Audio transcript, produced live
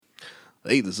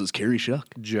Hey, this is Kerry Shuck.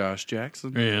 Josh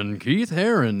Jackson. And Keith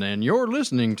Herron, and you're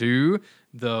listening to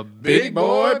the Big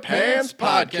Boy Pants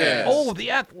Podcast. Oh, the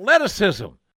athleticism.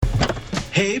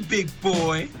 Hey, big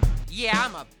boy. Yeah,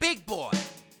 I'm a big boy.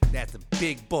 That's a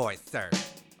big boy, sir.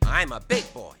 I'm a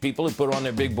big boy. People who put on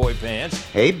their big boy pants.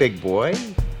 Hey, big boy.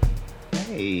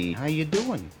 Hey, how you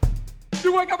doing?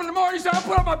 You wake up in the morning, you say, I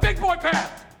put on my big boy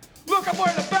pants. Look, I'm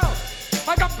wearing a belt.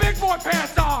 I got big boy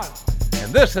pants on.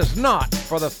 And this is not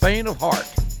for the faint of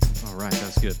heart. All right,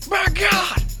 that's good. My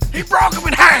God, he broke them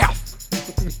in half.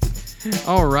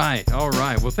 All right.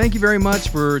 Well, thank you very much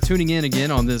for tuning in again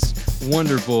on this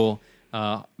wonderful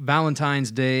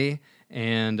Valentine's Day.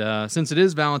 And since it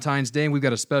is Valentine's Day and we've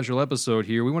got a special episode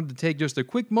here, we wanted to take just a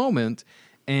quick moment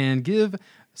and give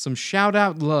some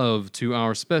shout-out love to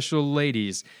our special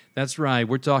ladies. That's right,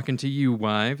 we're talking to you,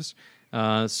 wives.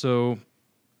 So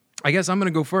I guess I'm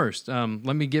going to go first.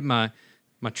 Let me get my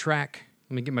track.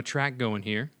 Let me get my track going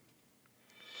here.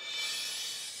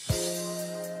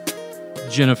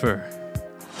 Jennifer,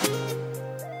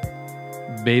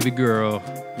 baby girl,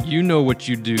 you know what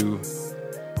you do.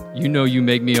 You know you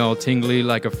make me all tingly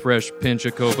like a fresh pinch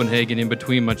of Copenhagen in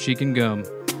between my cheek and gum.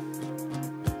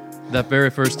 That very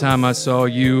first time I saw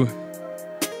you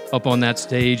up on that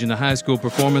stage in the high school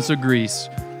performance of Grease,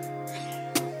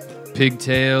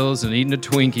 pigtails and eating a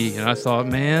Twinkie, and I thought,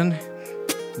 man,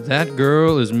 that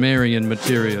girl is Marion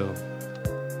material.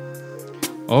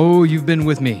 Oh, you've been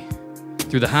with me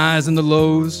through the highs and the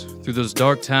lows, through those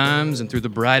dark times and through the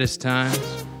brightest times.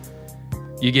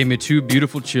 You gave me two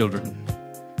beautiful children.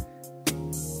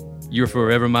 You're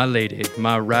forever my lady,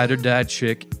 my ride or die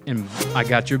chick, and I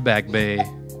got your back, bae.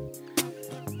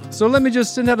 So let me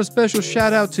just send out a special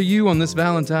shout out to you on this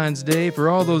Valentine's Day for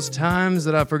all those times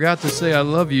that I forgot to say I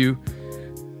love you.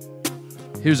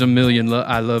 Here's a million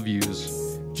I love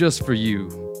yous, just for you,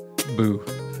 boo.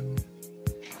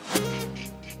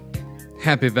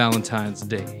 Happy Valentine's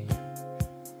Day.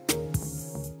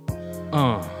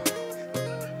 All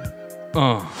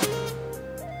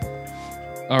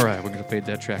right, we're gonna fade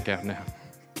that track out now.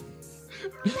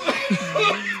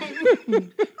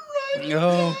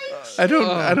 No, I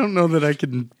don't know that I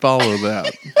can follow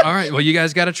that. All right, well, you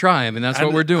guys got to try them, and that's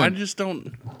what we're doing. I just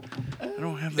don't. I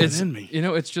don't have that in me. You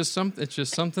know, it's just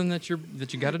something that you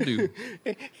got to do.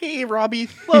 Hey, Robbie,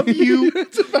 love you.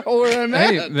 That's about where I'm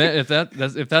Hey, at. man, if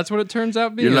that's what it turns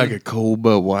out being, You're like a cold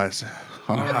Budweiser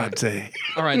on a hot day.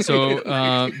 all right.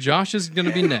 So Josh is going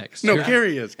to be next. No, Here-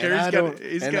 Carrie is. And Carrie's I got.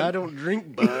 don't, I don't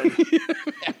drink Bud.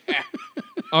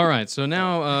 All right. So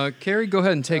now, Carrie, go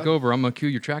ahead and take over. I'm going to cue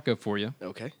your track up for you.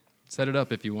 Okay. Set it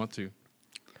up if you want to.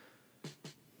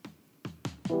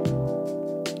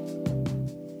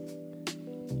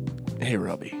 Hey,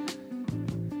 Robbie.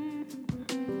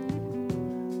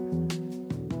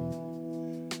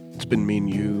 It's been me and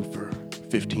you for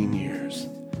 15 years.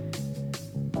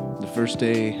 The first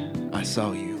day I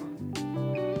saw you,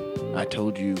 I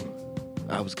told you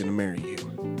I was going to marry you.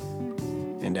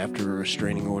 And after a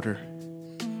restraining order,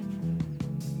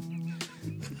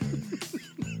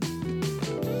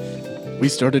 we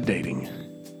started dating.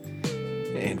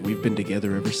 And we've been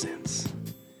together ever since.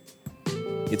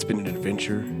 It's been an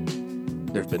adventure.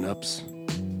 There have been ups,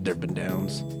 there have been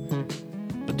downs.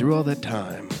 But through all that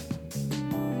time,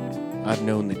 I've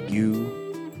known that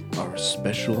you are a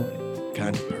special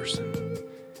kind of person.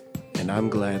 And I'm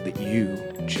glad that you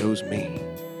chose me.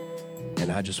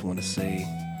 And I just want to say,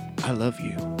 I love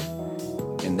you.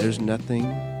 And there's nothing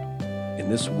in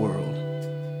this world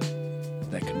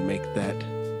that can make that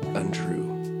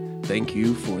untrue. Thank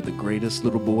you for the greatest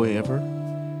little boy ever.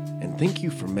 And thank you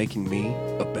for making me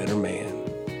a better man.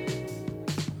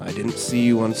 I didn't see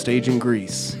you on stage in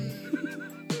Greece,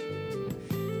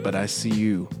 but I see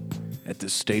you at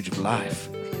this stage of life.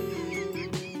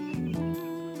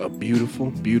 A beautiful,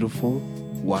 beautiful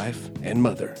wife and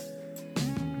mother.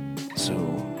 So,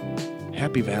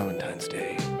 happy Valentine's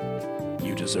Day.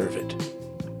 You deserve it.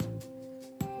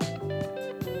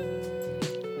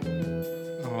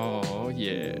 Oh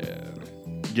yeah.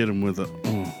 Get him with a.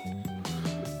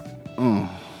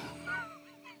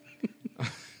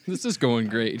 This is going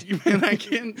great. Man, I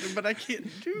can't do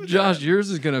that. Josh, yours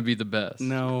is going to be the best.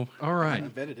 No. All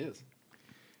right. bet it is.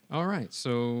 All right.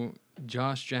 So,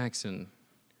 Josh Jackson,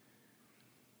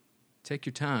 take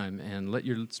your time and let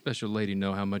your special lady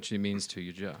know how much it means to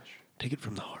you, Josh. Take it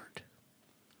from the heart.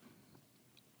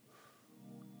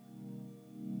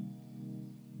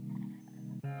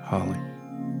 Holly,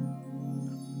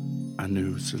 I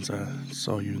knew since I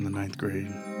saw you in the 9th grade,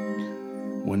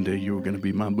 one day you were going to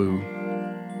be my boo.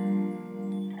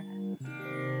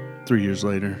 3 years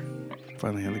later,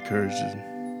 finally had the courage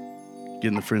to get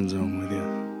in the friend zone with you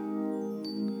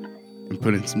and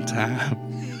put in some time.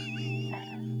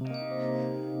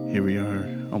 Here we are,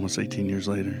 almost 18 years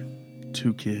later.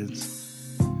 2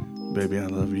 kids. Baby, I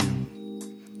love you.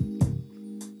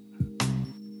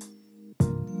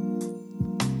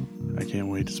 I can't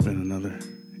wait to spend another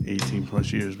 18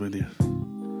 plus years with you.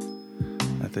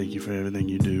 I thank you for everything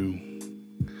you do.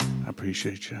 I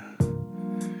appreciate you.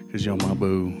 Because you're my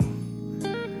boo.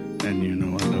 And you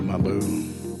know I love my boo.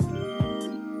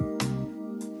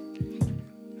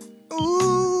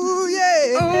 Ooh,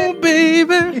 yeah. Oh,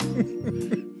 baby.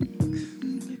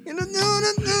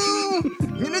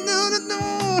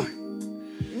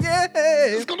 Yeah.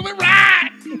 It's gonna be right.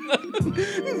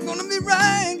 It's gonna be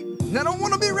right. I don't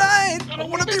wanna be right. I don't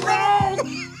wanna be wrong.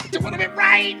 I don't wanna be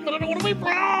right, but I don't wanna be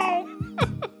wrong.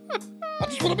 I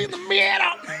just wanna be in the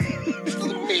middle. Just in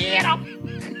the middle.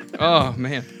 Oh,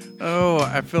 man. Oh,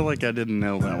 I feel like I didn't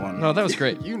nail that one. No, that was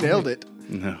great. You nailed it.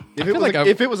 No. If feel like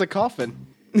if it was a coffin,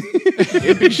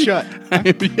 it'd be shut.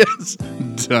 Yes.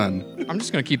 Done. I'm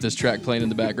just going to keep this track playing in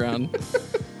the background.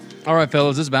 All right,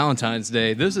 fellas, it's Valentine's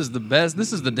Day. This is the best.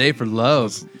 This is the day for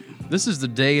love. This is the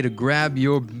day to grab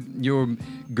your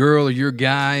girl or your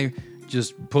guy,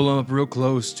 just pull them up real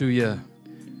close to you,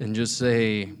 and just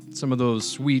say some of those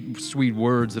sweet, sweet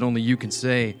words that only you can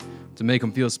say to make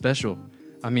them feel special.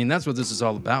 I mean, that's what this is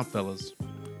all about, fellas.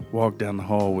 Walk down the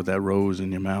hall with that rose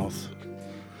in your mouth.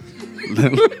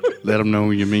 Let them know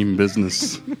you mean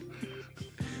business.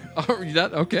 Oh,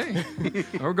 okay.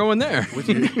 We're going there. With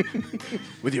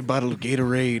your bottle of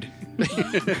Gatorade.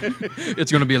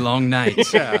 It's going to be a long night.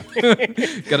 Got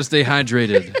to stay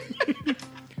hydrated.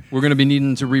 We're going to be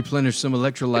needing to replenish some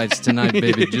electrolytes tonight,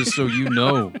 baby, just so you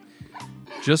know.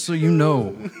 Just so you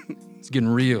know. It's getting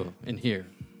real in here.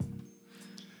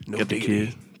 No Got the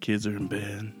dating. kids are in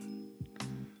bed.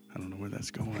 I don't know where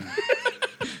that's going.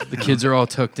 The kids are all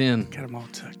tucked in. Got them all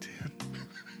tucked in.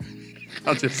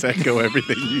 I'll just echo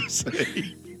everything you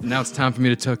say. Now it's time for me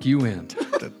to tuck you in.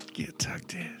 Get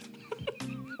tucked in.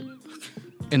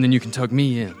 And then you can tuck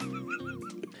me in.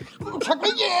 Tuck me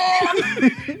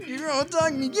in. You're gonna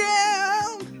tuck me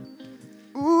in.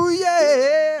 Ooh,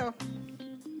 yeah.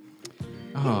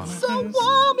 Oh, So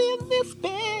warm in this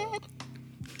bed.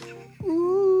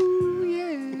 Ooh,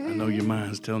 yeah. I know your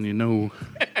mind's telling you no.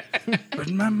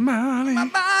 But my money. My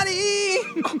body.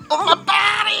 Oh, my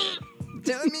body.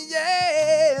 Telling me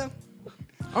yeah.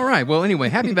 all right. Well, anyway,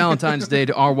 happy Valentine's Day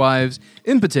to our wives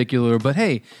in particular. But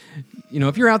hey, you know,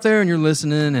 if you're out there and you're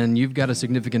listening and you've got a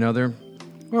significant other,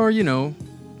 or, you know,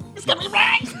 It's gonna be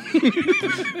right.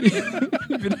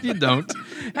 even if you don't,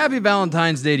 happy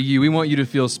Valentine's Day to you. We want you to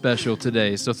feel special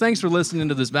today. So thanks for listening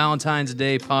to this Valentine's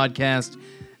Day podcast.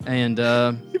 And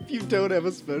If you don't have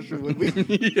a special one, we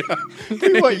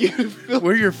want you to feel.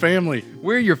 We're your family.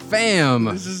 we're your fam.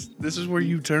 This is where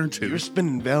you turn to. You're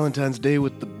spending Valentine's Day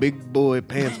with the Big Boy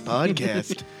Pants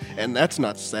podcast, and that's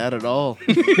not sad at all.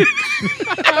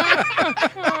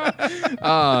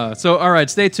 So, all right,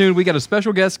 stay tuned. We got a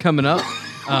special guest coming up.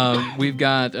 We've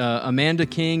got Amanda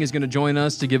King is going to join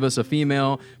us to give us a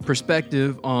female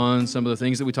perspective on some of the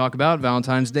things that we talk about,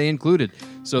 Valentine's Day included.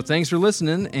 So thanks for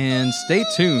listening, and stay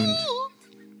tuned.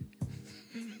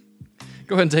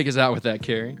 Go ahead and take us out with that,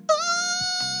 Carrie.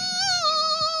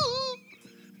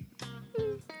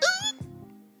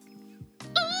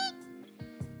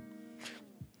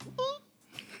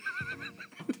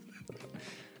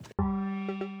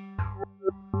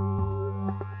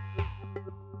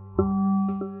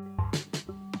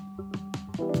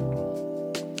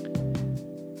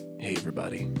 Hey,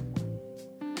 everybody.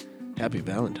 Happy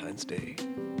Valentine's Day.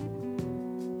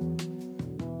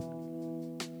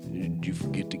 Did you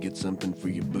forget to get something for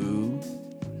your boo?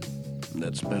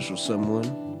 That special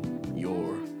someone?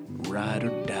 Your ride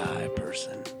or die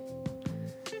person.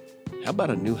 How about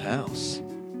a new house?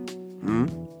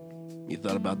 You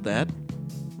thought about that?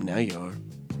 Now you are.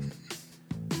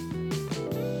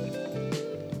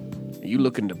 Are you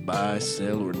looking to buy,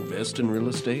 sell, or invest in real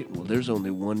estate? Well, there's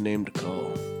only one name to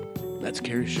call. That's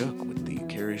Carrie Shuck with the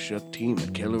Carrie Shuck team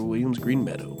at Keller Williams Green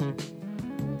Meadow.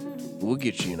 We'll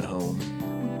get you in a home.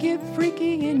 Get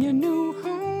freaky in your new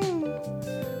home.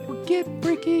 We'll get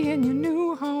freaky in your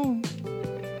new home.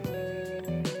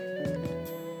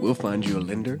 We'll find you a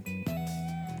lender.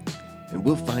 And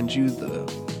we'll find you the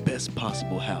best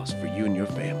possible house for you and your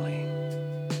family.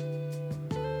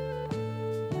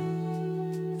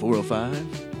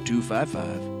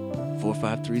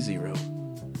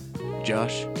 405-255-4530.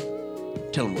 Josh,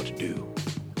 tell him what to do.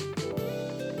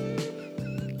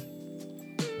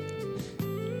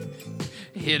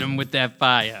 Hit him with that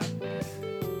fire.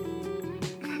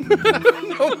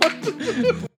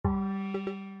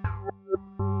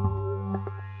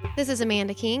 This is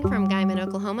Amanda King from Guyman,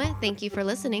 Oklahoma. Thank you for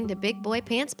listening to Big Boy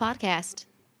Pants Podcast.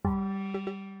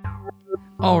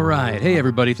 All right. Hey,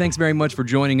 everybody. Thanks very much for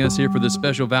joining us here for this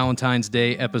special Valentine's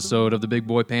Day episode of the Big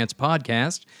Boy Pants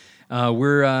Podcast.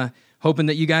 We're hoping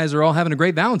that you guys are all having a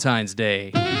great Valentine's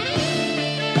Day.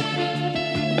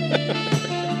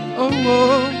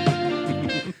 Oh.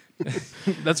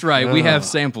 That's right. We have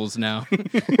samples now.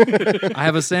 I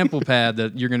have a sample pad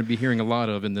that you're going to be hearing a lot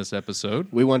of in this episode.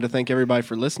 We wanted to thank everybody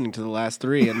for listening to the last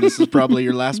three, and this is probably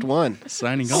your last one.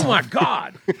 Signing Oh off. my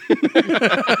God!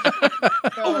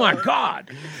 Oh my God!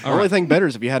 The only thing better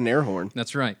is if you had an air horn.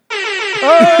 That's right.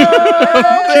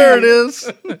 There it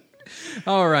is.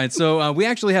 All right, so we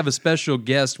actually have a special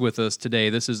guest with us today.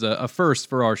 This is a first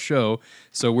for our show,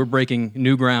 so we're breaking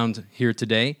new ground here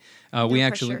today. We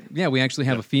actually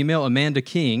have a female. Amanda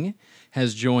King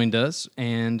has joined us,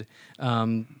 and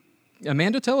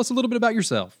Amanda, tell us a little bit about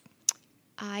yourself.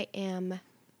 I am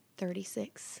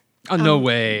 36. Oh, no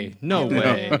way, no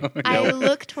way. I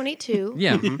look 22,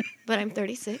 Yeah, but I'm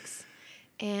 36.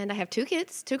 And I have 2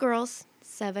 kids, 2 girls,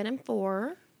 7 and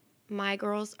 4. My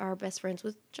girls are best friends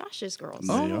with Josh's girls.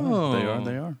 They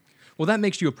are. well, that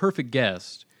makes you a perfect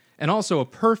guest, and also a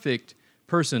perfect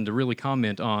person to really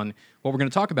comment on what we're going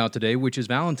to talk about today, which is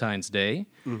Valentine's Day.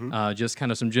 Just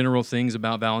kind of some general things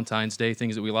about Valentine's Day,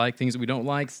 things that we like, things that we don't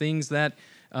like, things that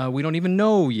we don't even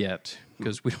know yet,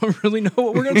 because we don't really know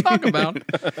what we're going to talk about.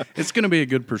 It's going to be a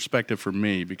good perspective for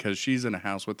me because she's in a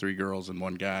house with 3 girls and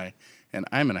 1 guy, and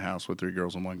I'm in a house with 3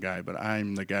 girls and 1 guy, but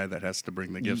I'm the guy that has to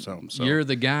bring the gifts home. So You're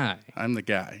the guy. I'm the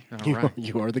guy, All right.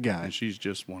 You are the guy. and she's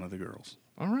just one of the girls.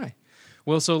 All right.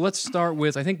 Well, so let's start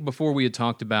with, I think before we had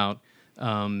talked about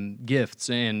gifts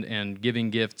and giving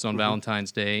gifts on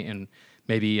Valentine's Day, and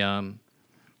maybe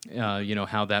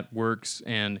how that works,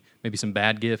 and maybe some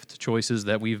bad gift choices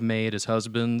that we've made as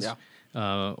husbands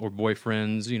or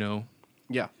boyfriends,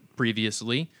 Yeah.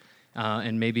 previously.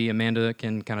 And maybe Amanda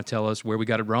can kind of tell us where we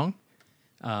got it wrong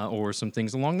or some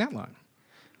things along that line.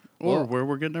 Or Well- where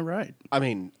we're getting it right. I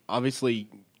mean, obviously,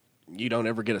 you don't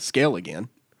ever get a scale again.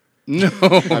 No,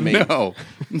 mean, no.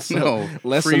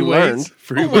 lesson Free learned. weights.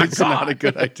 Free weights are not a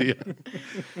good idea.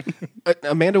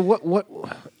 Amanda, what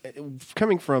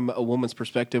coming from a woman's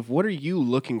perspective, what are you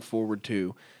looking forward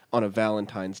to on a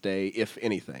Valentine's Day, if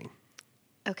anything?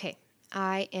 Okay,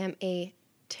 I am a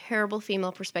terrible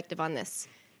female perspective on this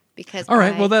because All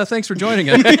right. Well, thanks for joining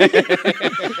us.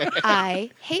 I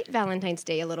hate Valentine's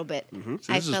Day a little bit.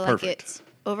 So I this is feel like perfect. it's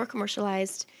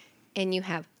over-commercialized, and you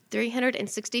have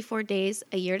 364 days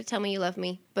a year to tell me you love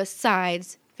me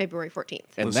besides February 14th.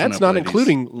 And Listen that's up, not ladies.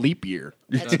 including leap year.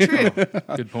 That's true.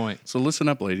 Good point. So listen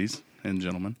up, ladies and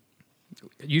gentlemen.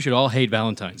 You should all hate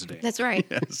Valentine's Day. That's right.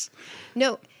 Yes.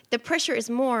 No, the pressure is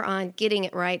more on getting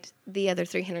it right the other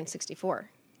 364.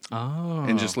 Oh.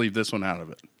 And just leave this one out of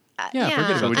it. Yeah,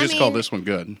 forget So we I just call mean, this one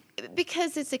good.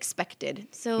 because it's expected.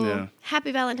 So Yeah.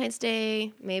 happy Valentine's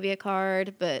Day, maybe a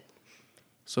card, but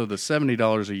So the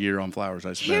 $70 a year on flowers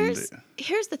I spend.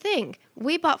 here's the thing.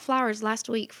 We bought flowers last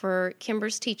week for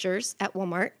Kimber's teachers at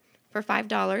Walmart for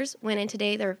 $5. Went in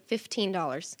today, they're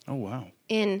 $15 Oh, wow.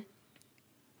 in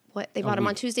what they bought them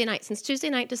on Tuesday night. Since Tuesday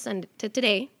night to Sunday to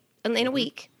today, in a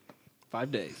week,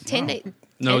 5 days. 10 days.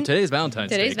 No, today's Valentine's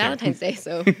Day. Today's Karen. Valentine's Day,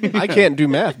 so I can't do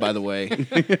math, by the way.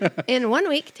 in 1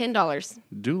 week, $10.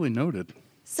 Duly noted.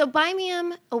 So buy me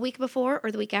them a week before or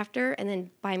the week after, and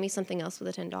then buy me something else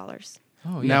with the $10.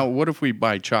 Oh, yeah. Now, what if we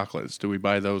buy chocolates? Do we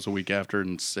buy those a week after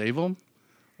and save them?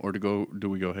 Or do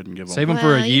we go ahead and give them? Save them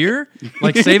for a Well, you year?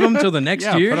 Like save them till the next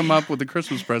Yeah, year? put them up with the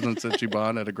Christmas presents that you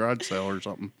bought at a garage sale or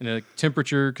something. In a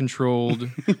temperature-controlled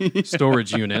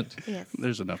storage unit. Yes.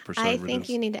 There's enough I preservatives. think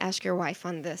you need to ask your wife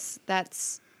on this.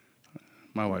 That's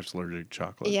My wife's allergic to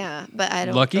chocolate. yeah, but I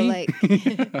don't Lucky? feel like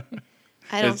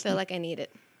I don't It's- feel like I need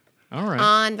it All right.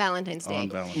 on Valentine's Day. On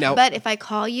Valentine's. Now, But if I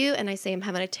call you and I say I'm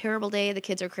having a terrible day, the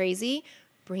kids are crazy,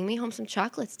 bring me home some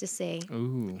chocolates to say,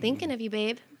 Ooh. thinking of you,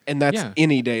 babe. and that's Yeah.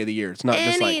 any day of the year. It's not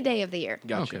just Any like day of the year.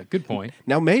 gotcha. Okay, good point.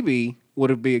 Now, maybe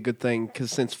would it be a good thing,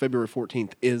 because since February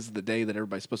 14th is the day that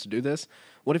everybody's supposed to do this,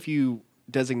 what if you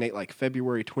designate like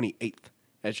February 28th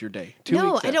as your day? 2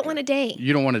 No, weeks I don't after. want a day.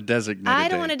 You don't want to designate I a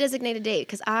don't date. want to designate a date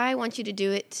because I want you to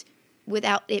do it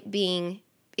without it being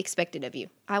expected of you.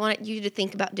 I want you to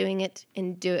think about doing it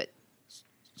and do it.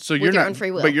 So with you're your not, own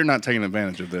free will. but you're not taking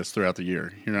advantage of this throughout the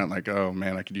year. You're not like, oh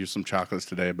man, I could use some chocolates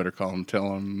today. I better call them,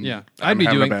 tell them. Yeah. I'm I'd be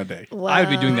having doing a bad day. Well, I would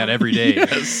be doing that every day.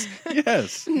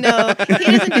 Yes. No, he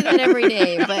doesn't do that every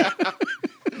day, but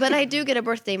But I do get a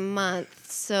birthday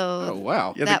month, so Oh,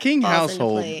 wow. Yeah, the that King falls into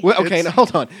household. play. Well, okay, now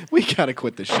hold on. We gotta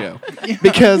quit the show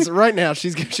because right now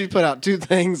she put out two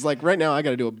things. Like right now, I got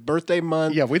to do a birthday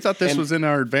month. Yeah, we thought this And- was in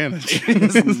our advantage.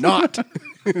 It's not.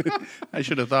 I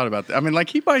should have thought about that. I mean, like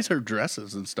he buys her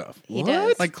dresses and stuff. He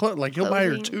does. Like he'll buy her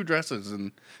Clothing. 2 dresses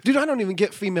and Dude, I don't even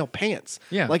get female pants.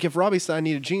 Yeah. Like if Robbie said I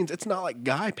needed jeans, it's not like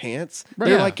guy pants. Right.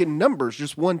 They're Yeah. like in numbers,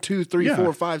 just 1, 2, 3, Yeah.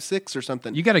 4, 5, 6 or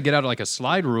something. You got to get out like a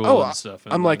slide rule Oh, and stuff.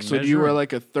 I'm like, so do you measure wear it.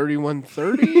 like a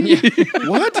 3130?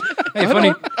 What? Hey, I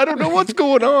funny- I don't know what's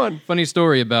going on. Funny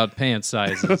story about pants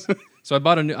sizes. So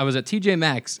I was at TJ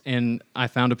Maxx and I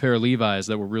found a pair of Levi's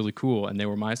that were really cool and they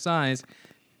were my size.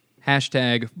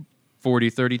 Hashtag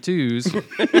 4032s.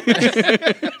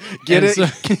 Get And it,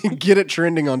 so- get it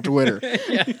trending on Twitter.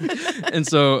 And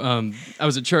so I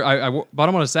was at church. I bought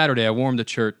them on a Saturday. I wore them to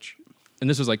church, and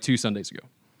this was like 2 Sundays ago.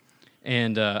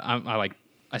 And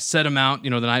I set them out, the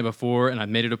night before, and I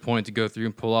made it a point to go through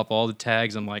and pull off all the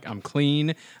tags. I'm like, I'm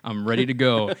clean. I'm ready to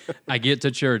go. I get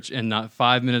to church, and not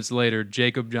 5 minutes later,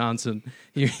 Jacob Johnson,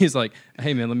 he's like,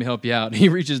 hey, man, let me help you out. He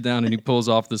reaches down and he pulls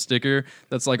off the sticker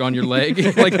that's like on your leg,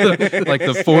 like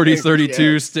the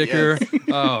 4032 sticker. yes.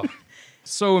 Oh,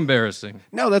 so embarrassing.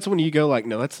 No, that's when you go like,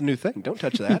 no, that's a new thing. Don't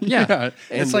touch that. Yeah. it's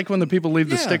And- like when the people leave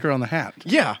the Yeah. sticker on the hat.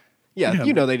 Yeah. Yeah, Yeah.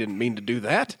 you know they didn't mean to do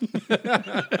that.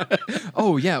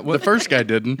 Oh, yeah. The first guy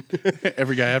didn't.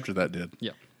 Every guy after that did.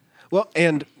 Yeah. Well,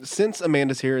 and since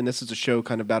Amanda's here, and this is a show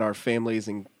kind of about our families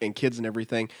and kids and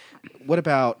everything, what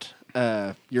about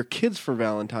your kids for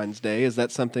Valentine's Day? Is that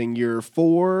something you're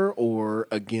for or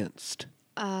against?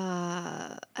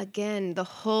 Again, the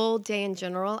whole day in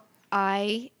general,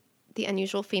 the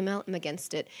unusual female, am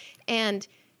against it. And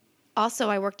also,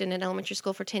 I worked in an elementary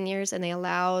school for 10 years, and they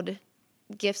allowed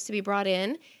gifts to be brought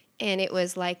in. And it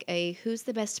was like a who's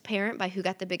the best parent by who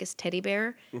got the biggest teddy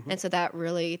bear. And so that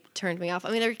really turned me off.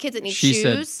 I mean, there are kids that need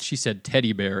shoes. She said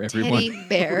teddy bear, everyone. Teddy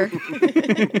bear.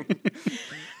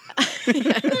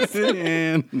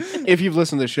 And If you've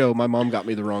listened to the show, my mom got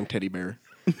me the wrong teddy bear.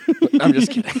 I'm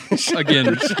just kidding.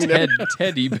 Again,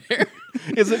 teddy bear.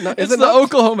 Is it not? It's Is it the not?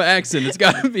 Oklahoma accent. It's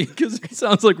got to be because it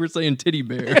sounds like we're saying titty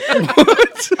bear.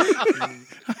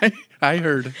 I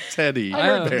heard Teddy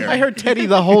Bear. I heard Teddy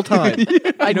the whole time.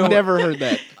 I never heard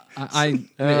that.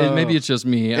 Maybe it's just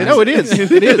me. No, it is.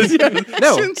 It is.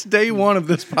 No, Since day one of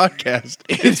this podcast,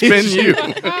 it's been you.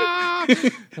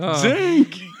 Dang.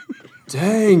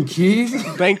 Dang, Keith.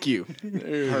 thank you.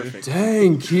 Perfect.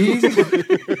 Dang,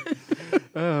 Keith.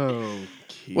 Oh,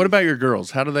 What about your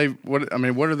girls? How do they? What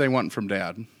are they wanting from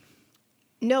dad?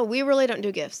 No, we really don't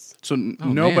do gifts. So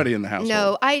nobody in the household.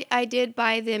 No, I did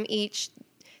buy them each.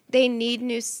 They need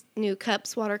new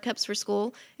cups, water cups for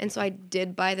school, and so I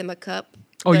did buy them a cup.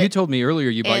 Oh, you But- told me earlier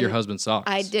you bought your and husband socks.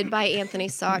 I did buy Anthony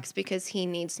socks because he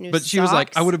needs new But socks. she was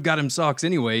like, I would have got him socks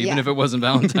anyway, even Yeah. if it wasn't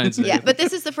Valentine's Day. Yeah, but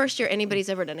this is the first year anybody's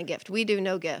ever done a gift. We do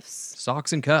no gifts,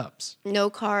 Socks and cups.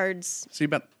 no cards. See,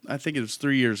 I think it was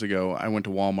 3 years ago. I went to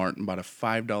Walmart and bought a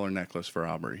 $5 necklace for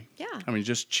Aubrey. Yeah. I mean,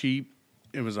 just cheap.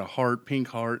 It was a pink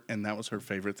heart, and that was her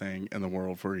favorite thing in the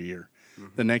world for a year.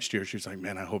 The next year, she was like,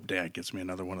 "Man, I hope Dad gets me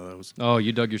another one of those." Oh,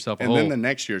 you dug yourself a And hole. then the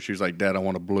next year, she was like, "Dad, I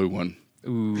want a blue one."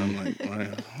 Ooh. And I'm like,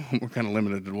 well, we're kind of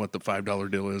limited to what the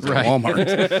 $5 deal is Right. at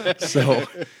Walmart. So,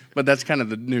 but that's kind of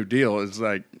the new deal. Is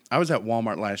like I was at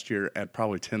Walmart last year at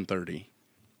probably 10:30,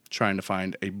 trying to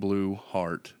find a blue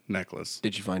heart necklace.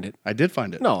 did you find it? I did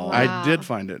find it. No. I did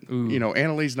find it. Ooh. You know,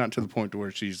 Annalee's not to the point to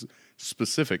where she's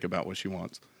specific about what she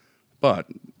wants, but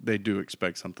they do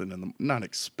expect something in them. Not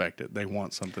expect it. They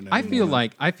want something. In I them. feel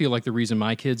like the reason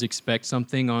my kids expect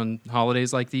something on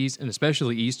holidays like these, and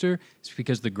especially Easter, is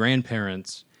because the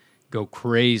grandparents go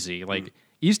crazy. Like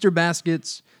Easter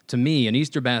baskets, to me, an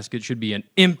Easter basket should be an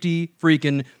empty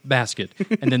freaking basket,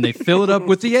 and then they fill it up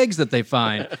with the eggs that they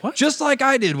find, just like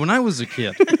I did when I was a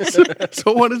kid.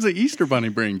 So what does the Easter bunny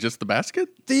bring? Just the basket?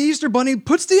 The Easter bunny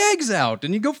puts the eggs out,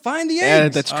 and you go find the Yeah,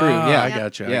 eggs. that's true. Ah, yeah, I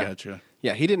gotcha. Yeah. I gotcha.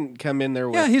 Yeah, he didn't come in there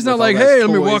with. Yeah, he's not with like, all those hey, let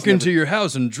me toys walk and into your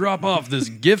house and drop off this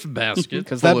gift basket.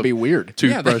 because full that'd of be weird.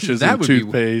 Toothbrushes that and would be-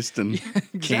 toothpaste and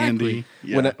candy.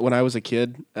 Yeah. When I was a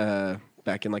kid,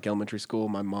 back in like elementary school,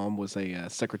 my mom was a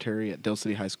secretary at Dale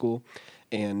City High School,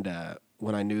 and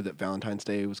when I knew that Valentine's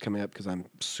Day was coming up, because I'm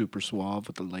super suave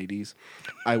with the ladies,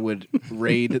 I would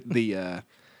raid the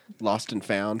Lost and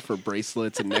Found for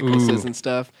bracelets and necklaces and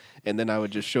stuff, and then I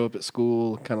would just show up at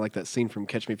school, kind of like that scene from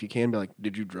Catch Me If You Can, be like,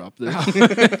 "Did you drop this?"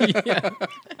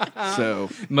 So,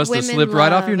 Must have Women slipped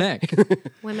right off your love- neck.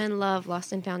 Women love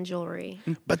lost and found jewelry.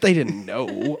 but they didn't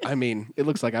know. I mean, it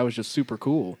looks like I was just super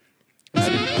cool.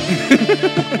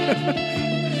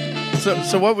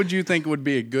 So what would you think would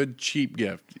be a good cheap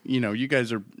gift? You know, you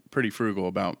guys are pretty frugal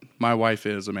about. My wife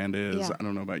is, Amanda is. Yeah. I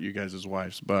don't know about you guys'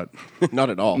 wives, but Not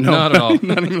at all. no, Not at all.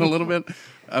 not even a little bit.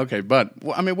 Okay, but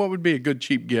I mean, what would be a good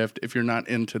cheap gift if you're not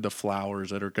into the flowers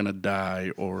that are going to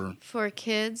die or For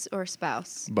kids or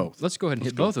spouse? both? Let's go ahead and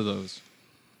hit both of those.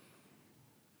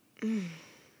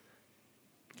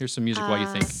 Here's some music while you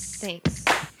think. Thanks.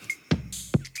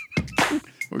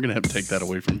 We're going to have to take that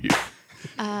away from you.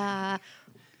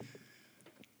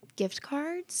 Gift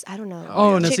cards? I don't know.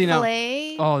 Oh, no, see now.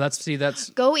 Chick-fil-A? Oh, that's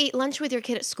Go eat lunch with your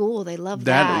kid at school. They love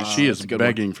that. She is that's a good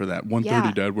begging for that. 1:30,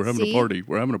 Yeah. Dad. We're having See? a party.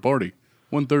 We're having a party.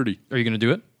 1:30. Are you going to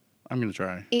do it? I'm going to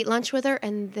try. Eat lunch with her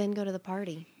and then go to the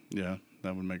party. Yeah,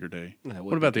 that would make her day. That would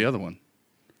What be about the other one?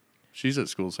 She's at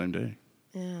school the same day.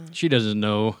 Yeah. She doesn't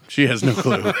know. She has no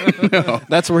clue. No.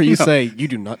 That's where you say, you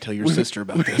do not tell your sister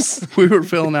about this. We were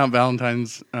filling out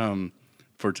Valentine's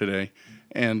for today,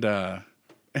 and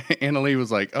Anna Lee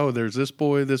was like, "Oh, there's this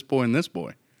boy, and this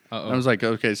boy." I was like,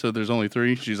 "Okay, so there's only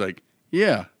 3?" She's like,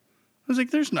 "Yeah." I was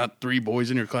like, "There's not 3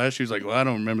 boys in your class." She was like, "Well, I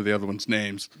don't remember the other one's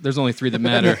names." There's only 3 that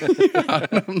matter.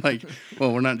 I'm like,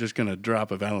 "Well, we're not just gonna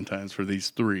drop a Valentine's for these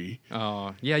 3."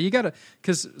 Oh, yeah, you got to,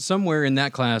 because somewhere in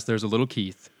that class there's a little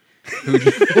Keith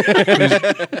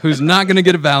who's not going to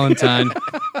get a Valentine.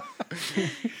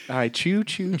 I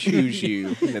choose you. It's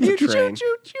a train.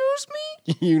 choose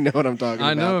me? You know what I'm talking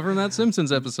I about. know from that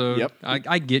Simpsons episode. Yep.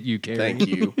 I get you, Carrie. Thank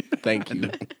you. Thank I you.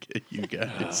 don't get you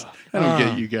guys. I don't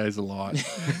get you guys a lot.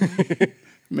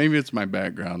 Maybe it's my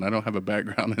background. I don't have a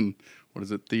background in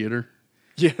theater.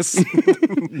 Yes.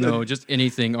 No, just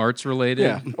anything arts related.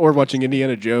 Yeah. Or watching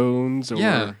Indiana Jones. Or,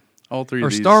 Yeah. All 3 Or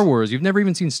of these. Star Wars. You've never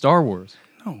even seen Star Wars.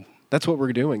 No. That's what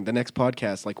we're doing. The next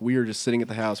podcast, like we are just sitting at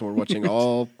the house and we're watching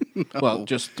all, well,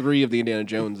 just 3 of the Indiana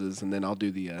Joneses, and then I'll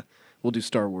do we'll do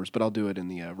Star Wars, but I'll do it in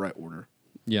the right order.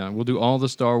 Yeah, we'll do all the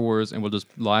Star Wars and we'll just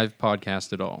live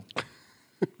podcast it all.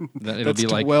 It'll That's be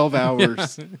like 12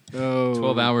 hours. Oh.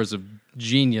 12 hours of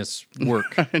genius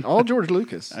work. All George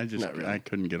Lucas. I just Not really. I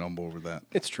couldn't get on board with that.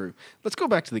 It's true. Let's go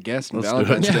back to the guest and Let's do it.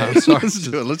 Valentine's Yeah, Day. sorry. Let's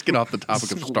do it. Let's get off the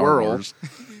topic of Star Squirrel. Wars.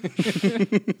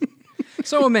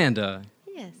 So, Amanda,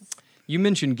 Yes. you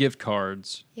mentioned gift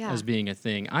cards Yeah. as being a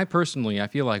thing. I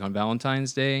feel like on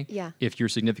Valentine's Day, Yeah. if your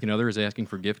significant other is asking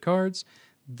for gift cards,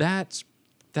 that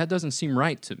doesn't seem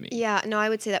right to me. Yeah, no, I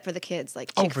would say that for the kids,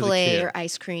 like Oh, for the Chick-fil-A kid. or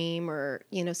ice cream or,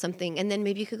 something. And then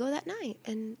maybe you could go that night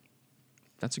and,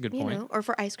 That's a good point. or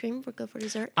for ice cream, or go for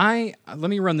dessert. Let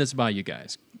me run this by you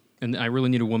guys, and I really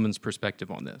need a woman's perspective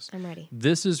on this. I'm ready.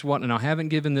 This is what, and I haven't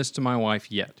given this to my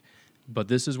wife yet, but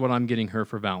this is what I'm getting her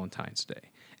for Valentine's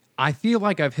Day. I feel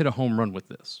like I've hit a home run with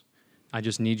this. I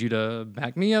just need you to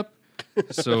back me up.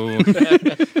 So,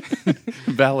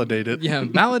 Validate it. yeah,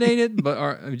 validate it,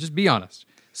 but just be honest.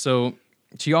 So,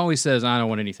 she always says, "I don't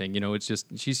want anything." It's just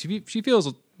she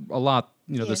feels a lot,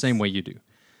 the Yes. same way you do.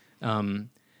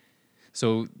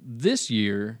 So this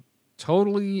year,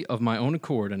 totally of my own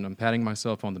accord, and I'm patting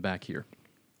myself on the back here,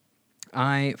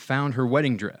 I found her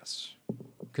wedding dress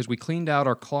because we cleaned out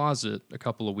our closet a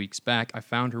couple of weeks back. I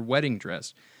found her wedding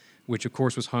dress, which of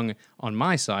course was hung on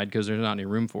my side because there's not any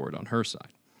room for it on her side.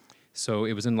 So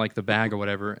it was in like the bag or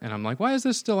whatever, and I'm like, "Why is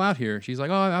this still out here?" She's like,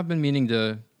 "Oh, I've been meaning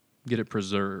to get it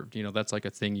preserved. That's like a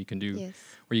thing you can do Yes.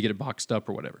 where you get it boxed up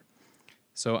or whatever."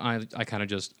 So I kind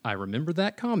of I remembered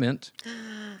that comment,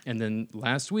 and then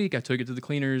last week I took it to the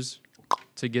cleaners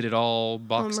to get it all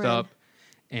boxed Home run. up,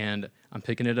 and I'm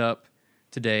picking it up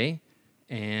today,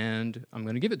 and I'm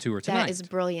going to give it to her tonight. That is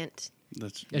brilliant.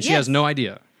 That's And she Yes. has no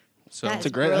idea. So That's That's a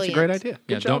great Brilliant. idea. Good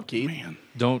Yeah, job, don't- Keith. man.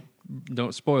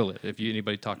 don't spoil it if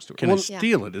anybody talks to her. Can I Yeah.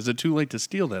 steal it? Is it too late to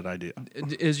steal that idea?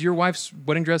 Is your wife's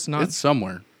wedding dress not? It's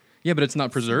somewhere. Yeah, but it's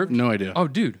not preserved. No idea. Oh,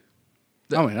 dude.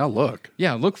 I mean, I'll look.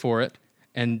 Yeah, look for it,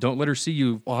 and don't let her see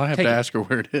you. Well, I have take to it. ask her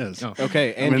where it is. Oh.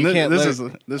 Okay, and mean, you thi- can't, this let, is- her,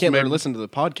 this can't let her may- listen to the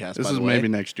podcast, This by is the way. maybe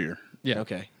next year. Yeah.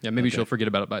 Okay. Yeah, maybe Okay. she'll forget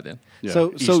about it by then. Yeah,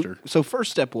 So Easter.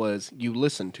 first step was you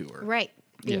listened to her. Right.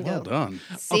 Bingo. Well done.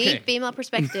 See, Okay. female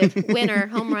perspective, winner,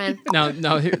 home run.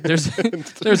 Now here, there's a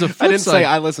flip I didn't side. say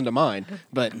I listened to mine,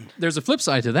 but There's a flip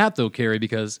side to that, though, Carrie,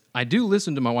 because I do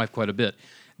listen to my wife quite a bit.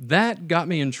 That got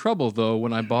me in trouble, though,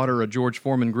 when I bought her a George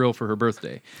Foreman grill for her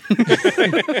birthday.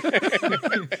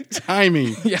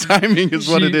 Timing. Timing is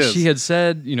what it is. She had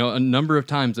said, a number of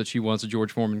times that she wants a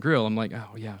George Foreman grill. I'm like,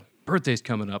 oh, yeah, birthday's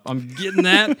coming up. I'm getting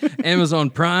that. Amazon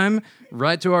Prime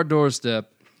right to our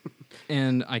doorstep.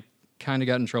 And I kind of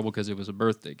got in trouble because it was a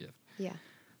birthday gift. Yeah.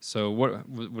 So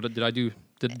what did I do?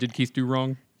 Did Keith do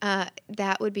wrong?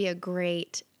 That would be a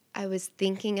great I was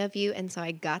thinking of you, and so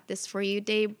I got this for you,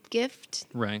 day gift.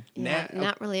 Right. Yeah,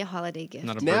 not really a holiday gift.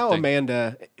 Not a Now, birthday.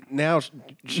 Amanda, now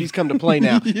she's come to play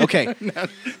now. Okay.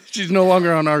 She's no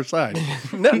longer on our side.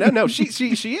 No. She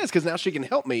is, because now she can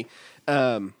help me.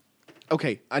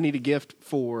 Okay, I need a gift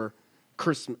for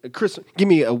Christmas. Give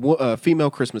me a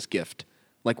female Christmas gift.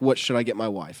 Like, what should I get my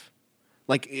wife?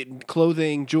 Like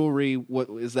clothing, jewelry. What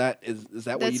is that? Is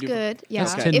that what you do? That's good. Yeah.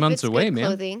 That's 10 If months it's away, good man.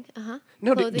 Clothing.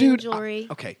 No, clothing, dude. jewelry.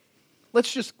 Okay,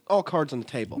 let's just all cards on the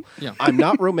table. Yeah. I'm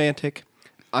not romantic.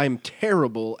 I'm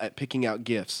terrible at picking out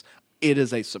gifts. It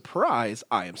is a surprise.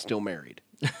 I am still married.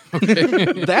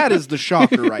 That is the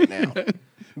shocker right now,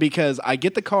 because I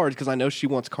get the cards because I know she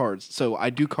wants cards. So I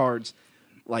do cards.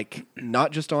 Like,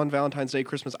 not just on Valentine's Day,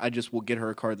 Christmas, I just will get her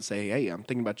a card to say, hey, I'm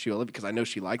thinking about you, Olivia, because I know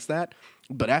she likes that.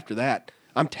 But after that,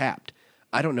 I'm tapped.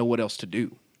 I don't know what else to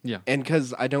do. Yeah. And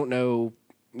because I don't know,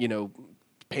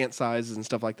 pant sizes and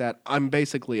stuff like that, I'm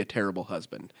basically a terrible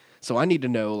husband. So I need to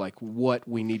know, like, what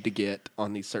we need to get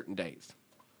on these certain days.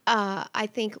 I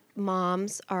think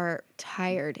moms are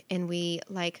tired, and we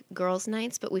like girls'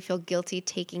 nights, but we feel guilty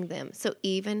taking them. So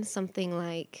even something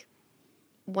like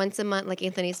once a month, like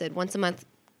Anthony said, once a month,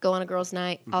 go on a girls'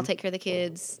 night. I'll take care of the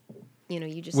kids.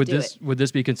 You just do it. Would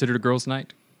this be considered a girls'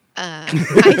 night? Kind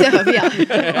of, yeah.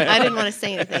 I didn't want to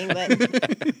say anything,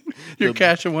 but You're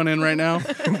cashing one in right now.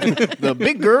 The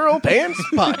Big Girl Pants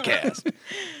Podcast.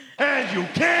 And you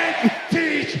can't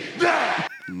teach that.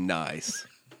 Nice.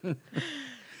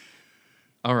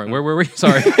 All right, where were we?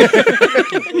 Sorry.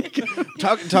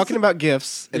 Talking about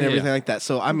gifts and Yeah, everything yeah. like that.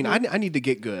 So, I mean, I need to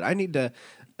get good.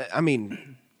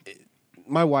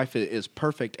 My wife is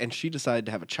perfect, and she decided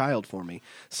to have a child for me.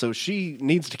 So she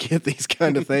needs to get these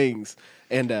kind of things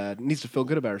and needs to feel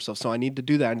good about herself. So I need to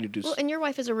do that. I need to do. well, and your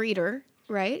wife is a reader,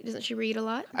 right? Doesn't she read a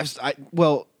lot?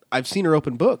 I've seen her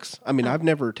open books. I mean, I've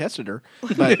never tested her,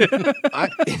 but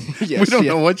yes, We don't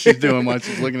yeah. know what she's doing while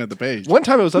she's looking at the page. One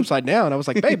time it was upside down. I was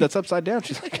like, babe, that's upside down.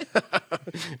 She's like,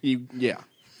 yeah.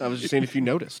 I was just saying if you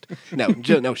noticed.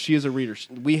 No, she is a reader.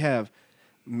 We have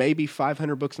maybe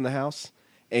 500 books in the house,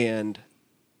 and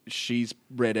she's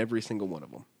read every single one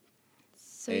of them.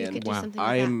 So you And could do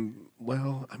something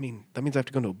with that means I have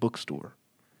to go to a bookstore.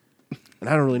 And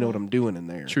I don't really know what I'm doing in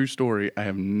there. True story. I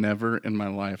have never in my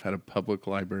life had a public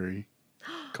library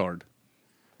card.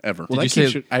 Ever. Well, Did you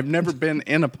say- I've never been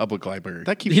in a public library.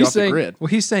 That keeps you off the grid. Well,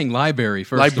 he's saying library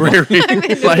first. Library.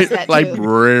 that too.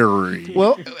 Library.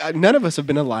 Well, none of us have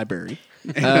been in a library.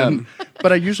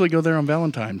 But I usually go there on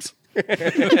Valentine's.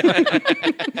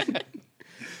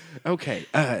 Okay,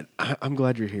 I'm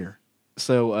glad you're here.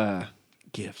 So,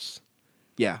 gifts.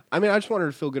 Yeah, I mean, I just want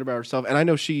her to feel good about herself, and I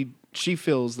know she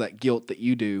feels that guilt that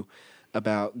you do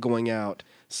about going out.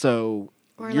 So,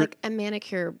 Or like a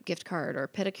manicure gift card or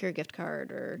pedicure gift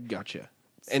card or gotcha.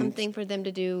 something for them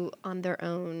to do on their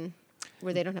own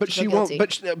where they don't have But to she feel won't.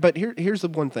 guilty. But here's the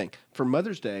one thing. For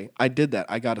Mother's Day, I did that.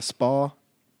 I got a spa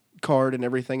card and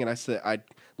everything, and I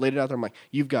laid it out there. I'm like,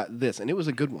 you've got this, and it was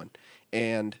a good one.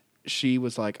 And she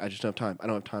was like, I just don't have time. I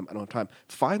don't have time. I don't have time.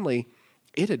 Finally,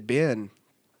 it had been,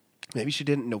 maybe she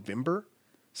did it in November.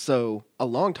 So a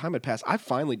long time had passed. I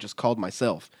finally just called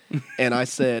myself, and I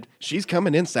said, she's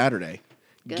coming in Saturday.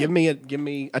 Good. Give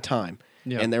me a time.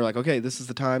 Yeah. And they were like, okay, this is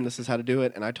the time. This is how to do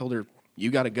it. And I told her,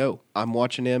 you got to go. I'm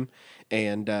watching him,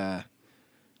 and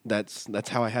that's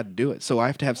how I had to do it. So I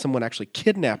have to have someone actually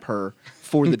kidnap her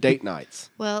for the date nights.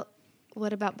 Well,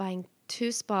 what about buying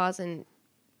 2 spas and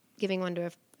giving one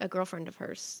to a girlfriend of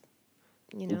hers?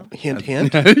 Hint,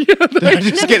 hint. Did I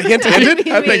just get hint, hinted?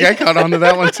 I think I caught on to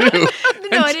that one too.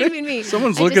 No, I didn't mean me.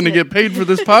 Someone's I looking to just get paid for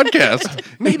this podcast.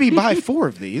 Maybe buy 4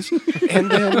 of these,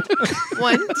 and then. meant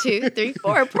 1, 2, 3,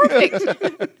 4. Perfect.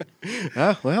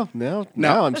 Well, now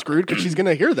I'm screwed because she's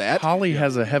gonna hear that. Holly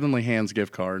has a Heavenly Hands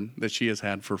gift card that she has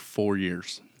had for 4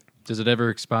 years. Does it ever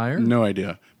expire? No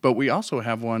idea. But we also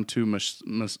have one to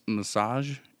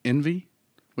Massage Envy,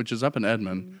 which is up in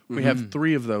Edmond. We have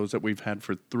 3 of those that we've had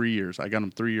for 3 years. I got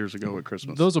them 3 years ago at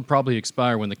Christmas. Those will probably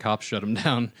expire when the cops shut them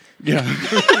down. Yeah.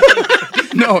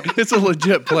 No, it's a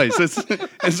legit place.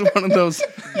 It's one of those.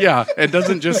 Yeah, it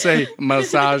doesn't just say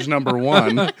massage number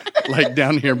 1 like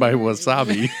down here by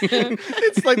Wasabi.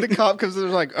 It's like the cop comes in and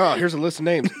is like, oh, here's a list of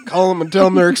names. Call them and tell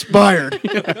them they're expired.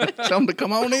 Tell them to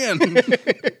come on in.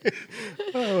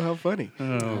 Oh, how funny.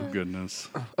 Oh goodness.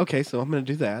 Okay, so I'm gonna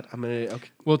do that. Okay.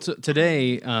 Well,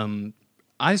 today,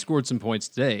 I scored some points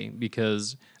today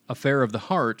because a Fair of the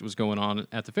Heart was going on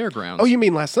at the fairgrounds. Oh, you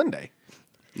mean last Sunday?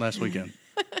 Last weekend,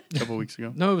 a couple weeks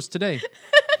ago, No, it was today.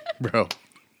 bro.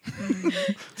 It's Today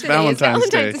is Valentine's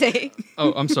Day. Day.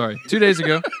 Oh, I'm sorry. 2 days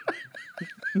ago.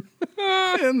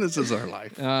 And this is our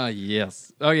life.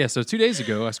 Yes. Oh, yeah. So 2 days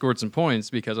ago, I scored some points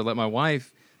because I let my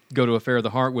wife go to a Fair of the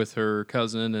Heart with her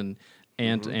cousin and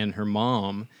aunt and her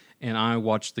mom, and I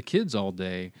watched the kids all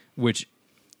day, which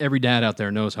every dad out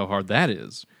there knows how hard that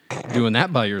is, doing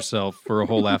that by yourself for a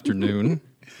whole afternoon.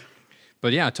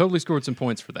 But yeah, I totally scored some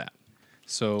points for that.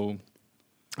 So,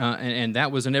 and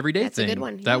that was an everyday That's a thing. good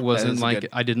one, That yeah. wasn't That is like good.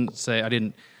 I didn't,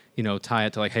 tie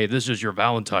it to like, hey, this is your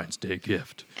Valentine's Day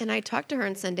gift. And I talked to her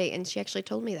on Sunday, and she actually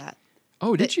told me that.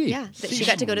 Oh, did That- she? Yeah, that she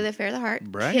got to go to the Fair of the Heart,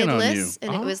 Bragging on kidless, you.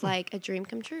 and it was like a dream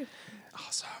come true.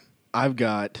 Awesome. I've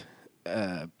got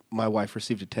my wife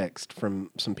received a text from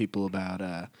some people about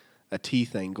a tea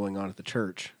thing going on at the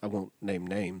church. I won't name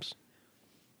names,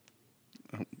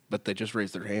 but they just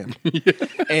raised their hand.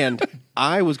 And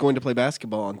I was going to play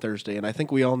basketball on Thursday, and I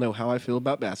think we all know how I feel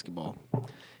about basketball.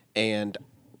 And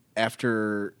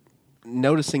after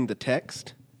noticing the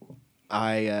text,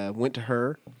 I went to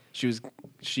her.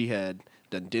 She had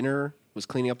done dinner, was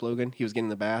cleaning up Logan. He was getting in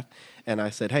the bath, and I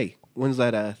said, "Hey, when's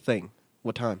that thing?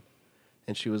 What time?"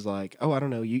 And she was like, "Oh, I don't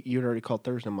know. You already called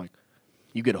Thursday." I'm like,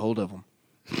 "You get a hold of him,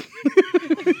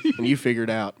 and you figure it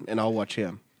out, and I'll watch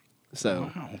him."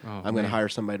 So I'm going to hire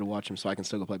somebody to watch him so I can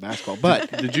still go play basketball. But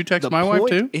Did you text the my wife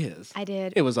point too? Is I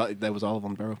did. It was that was all of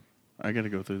them, bro. I got to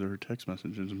go through their text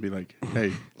messages and be like,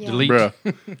 hey, Yeah. Delete. bruh,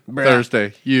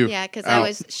 Thursday, you. Yeah, because I out.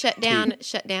 was shut down,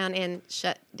 shut down, and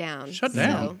shut down. Shut So,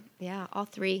 down? yeah, all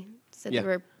three said Yeah. they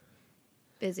were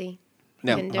busy.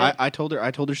 No, Couldn't do it. I told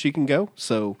her she can go.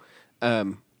 So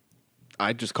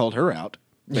I just called her out.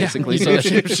 Basically, so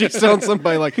if she's telling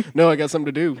somebody like, "No, I got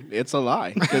something to do," it's a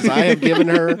lie because I have given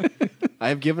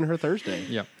her Thursday.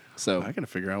 Yep. So I got to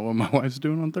figure out what my wife's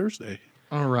doing on Thursday.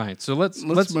 All right. So let's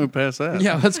move past that.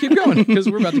 Yeah, let's keep going because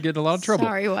we're about to get in a lot of trouble.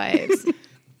 Sorry, wives.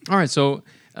 All right. So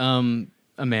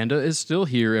Amanda is still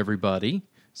here, everybody.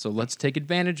 So let's take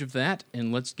advantage of that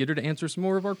and let's get her to answer some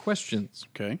more of our questions.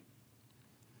 Okay.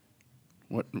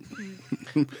 What?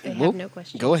 They have no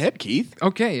question. go ahead, Keith.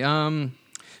 Okay.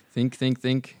 Think.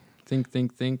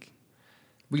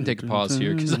 We can take a pause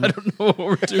here because I don't know what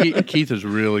we're doing. Keith is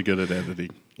really good at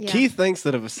editing. Yeah. Keith thinks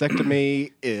that a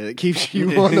vasectomy keeps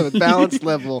you on a balanced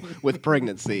level with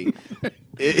pregnancy.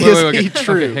 Is okay. he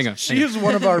true? Okay, hang on. She is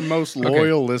one of our most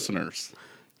loyal listeners.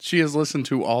 She has listened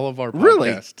to all of our podcasts. Really?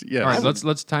 Yes. All right,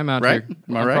 let's time out Right? here.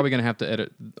 Am I I'm right? probably going to have to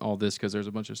edit all this because there's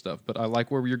a bunch of stuff. But I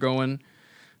like where you're going,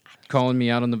 calling me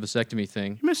out on the vasectomy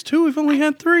thing. You missed 2. We've only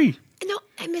had 3. No,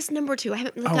 I missed number 2. I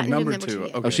haven't gotten number to number 2 2.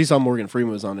 yet. Okay. Oh, she saw Morgan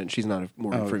Freeman was on it, and she's not a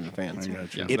Morgan Oh, Freeman fan. I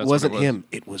got you. Yeah, It that's wasn't what it was. him.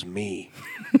 It was me.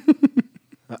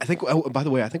 I think. Oh, by the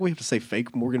way, I think we have to say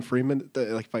fake Morgan Freeman.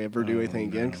 Like if I ever do anything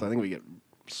again, because I think we get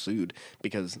sued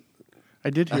because I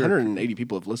did hear. 180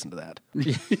 people have listened to that.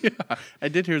 Yeah, I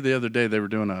did hear the other day they were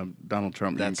doing a Donald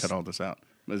Trump. You can That's- cut all this out.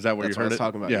 Is that where That's you what I heard was it?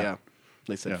 talking about. Yeah.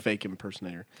 They said Yeah. fake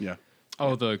impersonator. Yeah.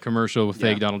 Oh, the commercial with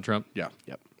fake Yeah. Donald Trump. Yeah.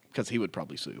 Yep. Because he would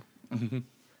probably sue.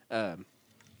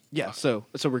 Yeah. So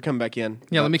we're coming back in.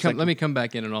 Yeah, let me Second- come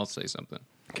back in and I'll say something.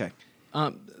 Okay.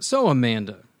 So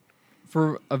Amanda,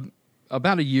 for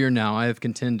about a year now, I have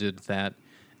contended that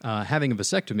having a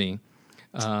vasectomy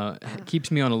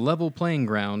keeps me on a level playing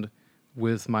ground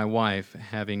with my wife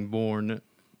having born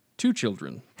 2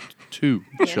 children. 2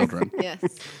 children. Yes.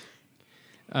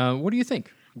 What do you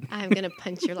think? I'm going to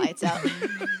punch your lights out.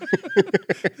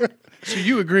 So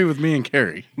you agree with me and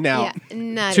Carrie? Now, Yeah,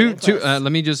 not Two. even close.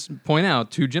 Let me just point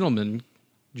out 2 gentlemen,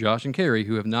 Josh and Carrie,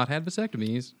 who have not had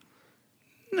vasectomies.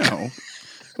 No.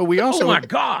 But we also. Oh, my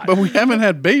God. But we haven't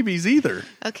had babies either.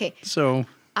 Okay, So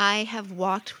I have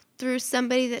walked through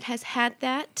somebody that has had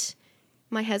that.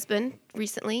 My husband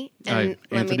recently, and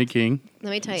Anthony King.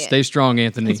 Let me tell you, Stay strong,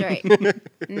 Anthony. that's right.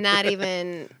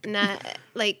 Not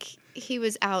like he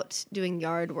was out doing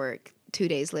yard work 2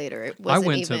 days later. It I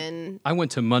wasn't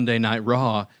went to Monday Night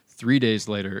Raw 3 days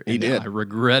later, and did. I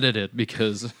regretted it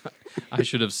because I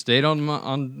should have stayed flat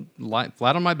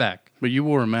on my back. But you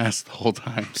wore a mask the whole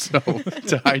time, so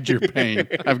to hide your pain.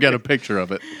 I've got a picture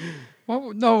of it.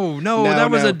 Well, no, No,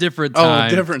 that was no. a different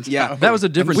time. Oh, different. Yeah. That was a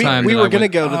different we, time. we that were I going to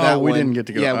went- go to Oh, that we one. didn't get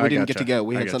to go. Yeah, I we didn't get gotcha. to go.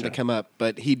 We I had gotcha. something come up,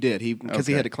 but he did. Because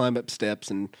he Okay. had to climb up steps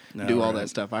and do all right. that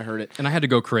stuff. I heard it. And I had to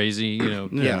go crazy, Yeah.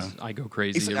 because I go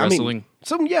crazy He's- at I mean, wrestling.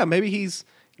 so yeah, maybe he's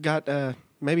got a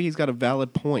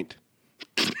valid point.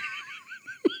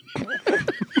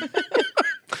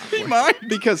 He might.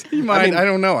 Because He might. I mean, I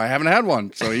don't know. I haven't had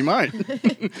one, so he might.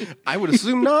 I would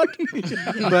assume not.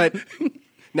 But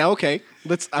now, okay,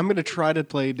 I'm going to try to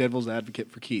play devil's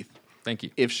advocate for Keith. Thank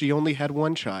you. If she only had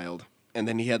one child and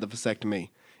then he had the vasectomy,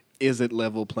 is it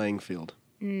level playing field?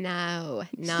 No,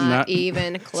 not-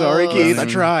 even close. Sorry, Keith, I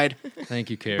tried. Thank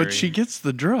you, Carrie. But she gets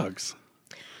the drugs.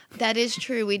 That is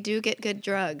true. We do get good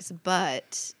drugs,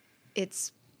 but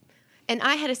it's... And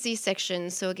I had a C-section,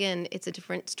 so again, it's a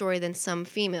different story than some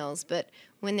females. But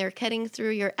when they're cutting through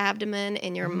your abdomen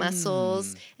and your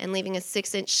muscles and leaving a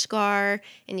 6-inch scar,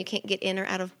 and you can't get in or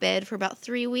out of bed for about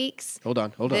 3 weeks, Hold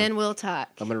on. then we'll talk.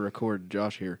 I'm going to record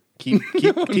Josh here. Keep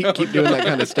doing that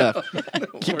kind of stuff.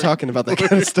 Keep talking about that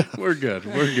kind of stuff. We're good.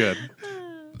 We're good.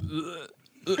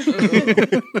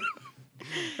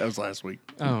 That was last week.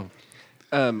 Oh,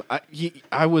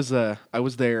 I was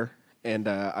there, and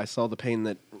I saw the pain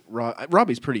that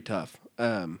Robbie's pretty tough.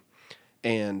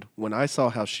 And when I saw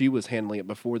how she was handling it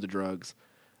before the drugs,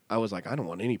 I was like, I don't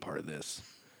want any part of this.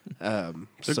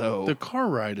 The car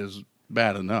ride is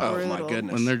bad enough. Oh my Brutal.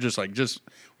 goodness! When they're just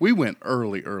we went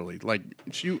early. Like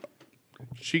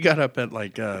she got up at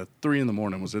like 3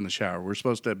 a.m, was in the shower. We're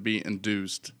supposed to be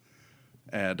induced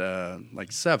at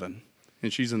like 7,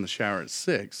 and she's in the shower at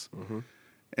 6. Mm-hmm.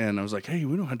 And I was like, hey,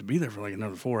 we don't have to be there for like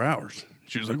another 4 hours.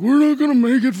 She was like, we're not gonna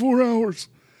make it 4 hours.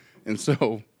 And so,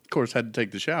 of course, had to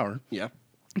take the shower. Yeah.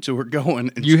 So we're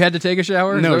going. And you had to take a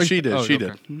shower? No, Is that- she did. Oh, She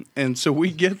okay. did. And so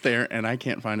we get there, and I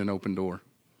can't find an open door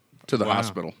to the Wow.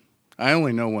 hospital. I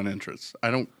only know one entrance.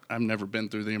 I've never been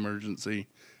through the emergency.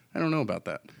 I don't know about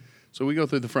that. So we go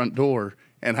through the front door,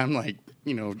 and I'm like,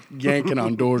 yanking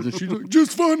on doors, and she's like,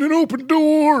 just find an open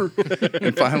door.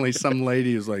 And finally, some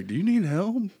lady is like, do you need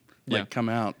help? Yeah. Come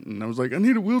out. And I was like, I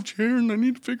need a wheelchair, and I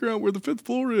need to figure out where the 5th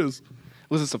floor is.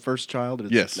 Was this the first child?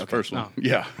 Yes, Okay. first one. Oh.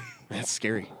 Yeah. That's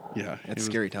scary. Yeah. That's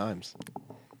scary times.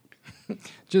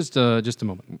 Just a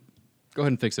moment. Go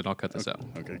ahead and fix it. I'll cut this out.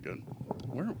 Okay, good.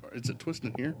 Where is it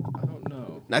twisting here? I don't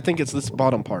know. I think it's this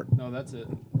bottom part. No, that's it.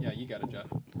 Yeah, you got it, Judd.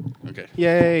 Okay.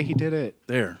 Yay, he did it.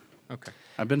 There. Okay.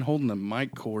 I've been holding the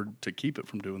mic cord to keep it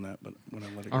from doing that, but when I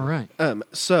let it go. All right.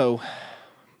 So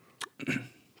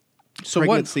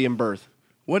pregnancy and birth.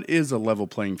 What is a level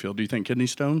playing field? Do you think kidney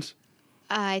stones?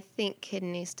 I think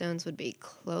kidney stones would be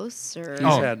closer. He's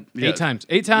Oh, had- 8 times.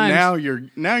 8 times.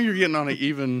 Now you're getting on an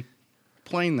even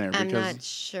plane there I'm because not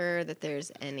sure that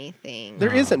there's anything.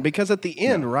 There not because at the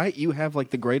end, right, you have like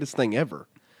the greatest thing ever.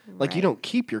 Like you Right. don't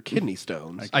keep your kidney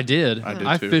stones. I did. I did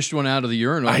I too. fished one out of the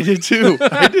urinal. I did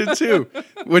too.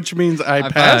 Which means I High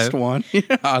passed five. one.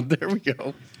 Yeah, there we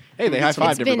go. Hey, they high It's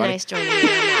fived been everybody. nice joining you on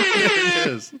that.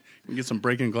 There it is. You get some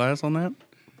breaking glass on that.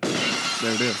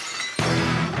 There it is.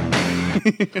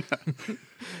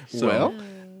 Well,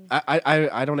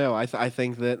 I don't know. I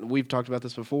think that we've talked about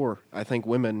this before. I think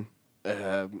women,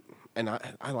 and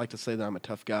I like to say that I'm a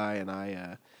tough guy and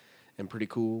I am pretty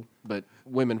cool, but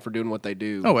women for doing what they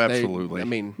do. Oh, they- absolutely. I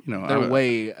mean, You know, they're I-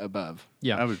 way above.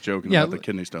 yeah. I was joking Yeah, about the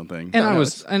kidney stone thing. And No,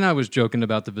 I was joking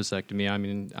about the vasectomy. I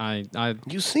mean, I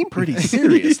You seem pretty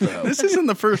serious though. This isn't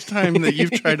the first time that you've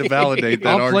tried to validate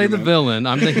that I'll play the argument. villain.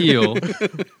 I'm the heel.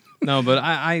 No, but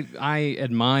I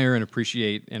admire and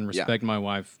appreciate and respect my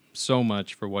wife so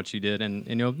much for what she did, and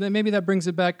then maybe that brings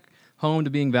it back home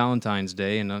to being Valentine's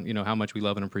Day, and how much we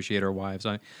love and appreciate our wives.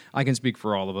 I can speak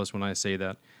for all of us when I say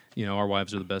that. Our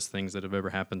wives are the best things that have ever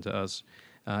happened to us,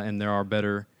 and they're our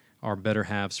better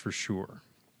halves for sure.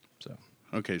 So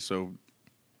Okay, so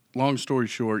long story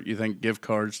short, you think gift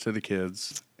cards to the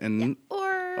kids and Or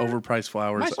overpriced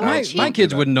flowers. my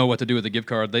kids wouldn't know what to do with the gift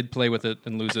card. They'd play with it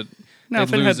and lose it. Now,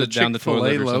 if They'd it had lose the it down the Chick-fil-A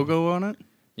toilet or something. logo on it,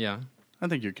 Yeah. I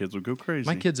think your kids would go crazy.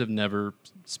 My kids have never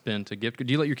spent a gift.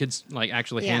 Do you let your kids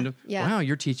actually Yeah, hand them? yeah. Wow,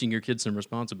 you're teaching your kids some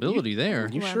responsibility there.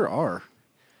 You sure are.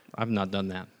 I've not done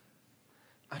that.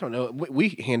 I don't know. We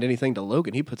hand anything to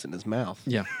Logan, he puts it in his mouth.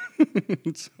 Yeah.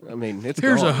 I mean, it's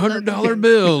Here's gone. $100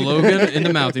 bill, Logan, in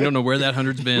the mouth. You don't know where that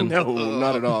 100's been. No,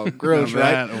 not at all. Gross, Now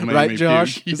right? that'll make Right, me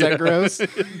Josh? puke. Is that gross?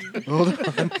 Hold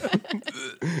on.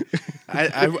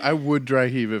 I would dry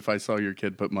heave if I saw your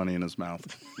kid put money in his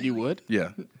mouth. You would?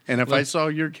 Yeah. And if I saw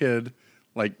your kid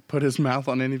put his mouth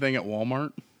on anything at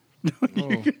Walmart,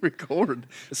 you can record.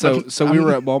 So we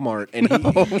were at Walmart, and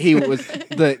he was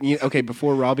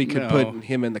before Robbie could No. put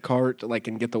him in the cart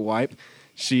and get the wipe.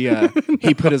 He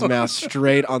put his mouth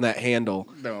straight on that handle.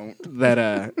 No.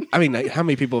 That I mean, how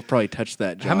many people have probably touched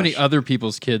that? Josh? How many other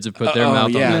people's kids have put their Oh,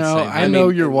 mouth yeah. on that No, same I thing? know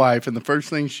your wife, and the first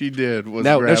thing she did was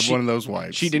grab she- one of those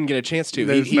wipes. She didn't get a chance to.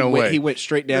 There's He no went, way. He went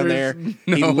straight down There's there.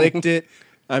 He no- licked it.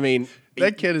 I mean,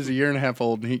 That kid is a year and a half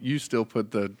old, and you still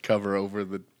put the cover over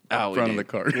the we front do. of the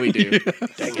cart. We do.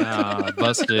 Dang it. Ah,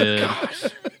 busted.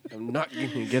 I'm not going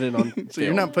to get it on. So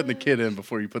you're not putting the kid in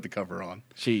before you put the cover on.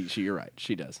 You're right.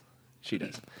 She does. She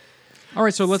does. All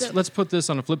right, so let's put this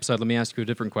on the flip side. Let me ask you a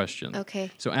different question.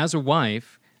 Okay. So as a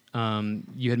wife,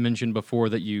 you had mentioned before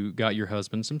that you got your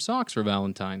husband some socks for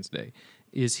Valentine's Day.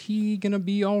 Is he going to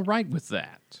be all right with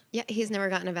that? Yeah, he's never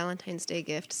gotten a Valentine's Day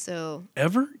gift, so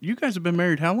Ever? You guys have been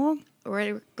married how long?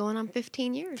 we're going on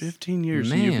 15 years. 15 years.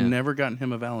 So you've Man. never gotten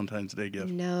him a Valentine's Day gift.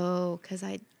 No, because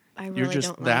I really You're just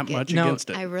don't that like much it. No, against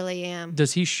it. I really am.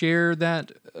 Does he share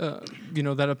that,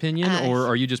 that opinion, or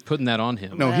are you just putting that on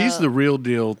him? No, he's Well, the real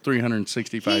deal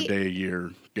 365 he- day a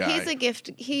year guy. He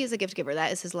is a gift giver.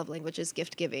 That is his love language, is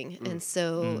gift giving. And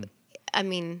so, I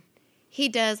mean, he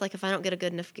does, like, if I don't get a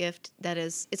good enough gift,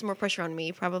 it's more pressure on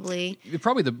me, probably.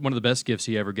 Probably one of the best gifts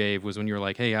he ever gave was when you were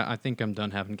like, "Hey, I think I'm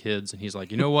done having kids," and he's like,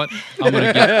 "You know what? I'm gonna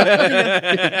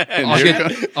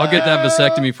I'll get that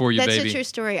vasectomy for you, That's baby." a true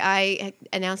story. I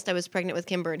announced I was pregnant with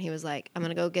Kimber, and he was like, "I'm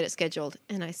going to go get it scheduled."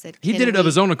 And I said, He "Can did it of we-"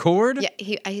 his own accord. Yeah,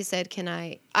 he said,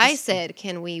 I said,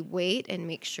 "Can we wait and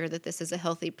make sure that this is a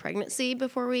healthy pregnancy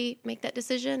before we make that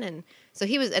decision?" And so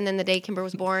he was, and then the day Kimber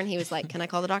was born, he was like, "Can I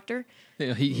call the doctor?"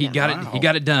 Yeah, he got it. He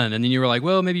got it done, and then you were like,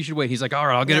 "Well, maybe you should wait." He's like, "All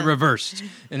right, I'll get it Yeah. reversed,"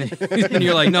 and, and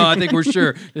you're like, "No, I think we're sure."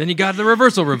 And then he got the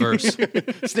reversal reverse. Snip,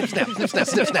 snap, snip, snap,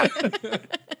 snip, snap.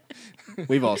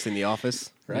 We've all seen The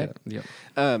Office, right?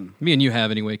 Yeah. Me and you have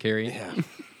anyway, Carrie. Yeah.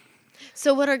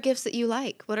 So what are gifts that you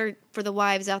like? What are, for the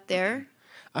wives out there?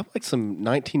 I like some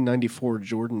 1994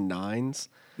 Jordan 9s.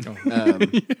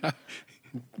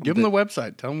 Give them the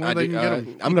website. Tell them where they can get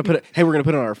them. I'm gonna put it. Hey, we're gonna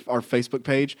put it on our Facebook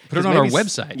page. Put it 'Cause on our maybe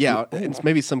website. Yeah, it's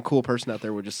maybe some cool person out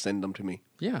there would just send them to me.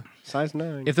 Yeah. Size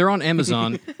 9. If they're on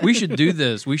Amazon, we should do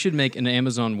this. We should make an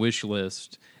Amazon wish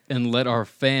list and let our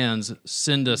fans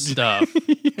send us stuff.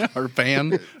 Our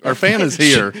fan is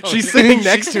here. She's sitting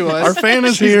next to us. Our fan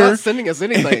is She's here. not sending us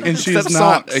anything, And she's except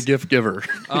not socks. a gift giver.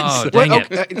 Oh, What- dang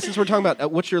it. okay, since we're talking about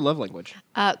what's your love language?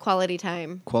 Quality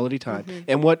time. Quality time,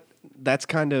 and what that's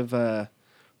kind of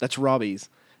that's Robbie's.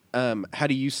 How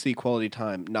do you see quality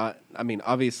time?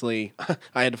 Obviously,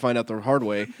 I had to find out the hard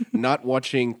way. Not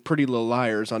watching Pretty Little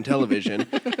Liars on television.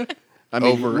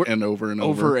 Over and over and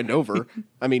over. over and over.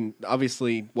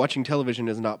 Obviously, watching television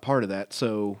is not part of that.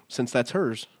 So, since that's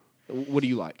hers, what do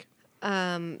you like?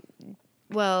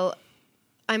 Well,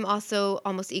 I'm also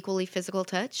almost equally physical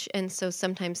touch, and so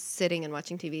sometimes sitting and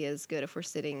watching TV is good if we're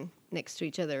sitting next to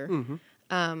each other.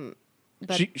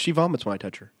 But She vomits when I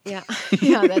touch her. yeah,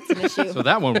 yeah, that's an issue. So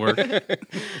that won't work.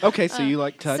 Okay, so you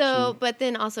like touch. So, and- but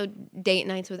then also date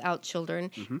nights without children,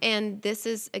 and this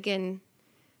is again,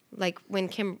 like when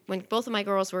both of my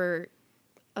girls were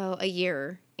a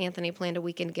year, Anthony planned a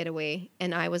weekend getaway,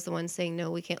 and I was the one saying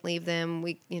no, we can't leave them.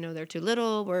 They're too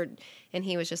little. And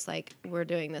he was just like, we're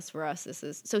doing this for us.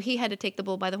 So he had to take the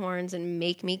bull by the horns and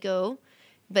make me go.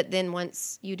 But then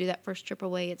once you do that first trip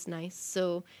away, it's nice.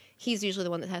 So he's usually the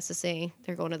one that has to say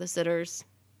they're going to the sitters.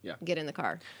 Yeah. Get in the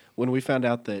car. When we found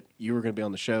out that you were going to be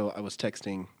on the show, I was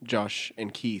texting Josh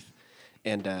and Keith,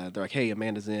 and they're like, "Hey,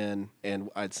 Amanda's in," and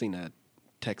I'd seen a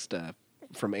text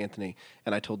from Anthony,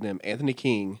 and I told them Anthony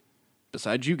King,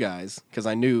 besides you guys, because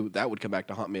I knew that would come back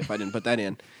to haunt me if I didn't put that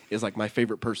in, is like my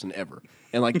favorite person ever,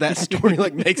 and like that story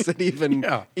like makes it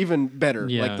even better.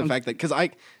 Yeah. Like the fact that because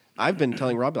I've been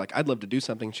telling Robbie like I'd love to do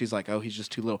something, she's like, "Oh, he's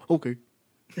just too little." Okay.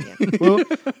 Yeah. Well,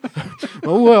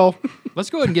 oh well. Let's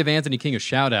go ahead and give Anthony King a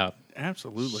shout out.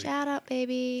 Absolutely. Shout out,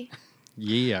 baby.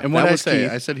 Yeah. And what That I was say?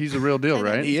 Keith. I said he's a real deal,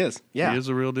 right? He is. Yeah. He is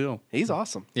a real deal. He's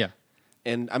awesome. Yeah.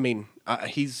 And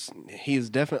he has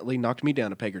definitely knocked me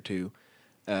down a peg or two.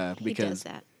 Because He does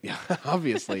that. Yeah,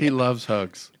 obviously. He loves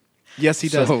hugs. Yes, he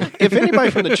does. So- If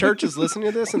anybody from the church is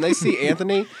listening to this and they see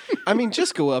Anthony,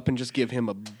 just go up and just give him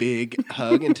a big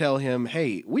hug and tell him,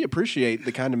 "Hey, we appreciate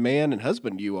the kind of man and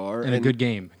husband you are." And a good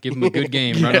game. Give him a good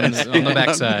game right on the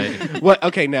backside. What?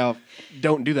 Okay, now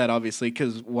don't do that, obviously,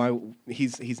 because why?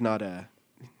 He's not a.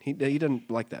 He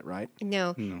doesn't like that, right?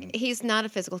 No, he's not a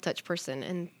physical touch person,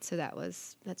 and so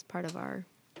that's part of our,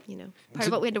 part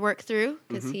of what we had to work through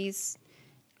because he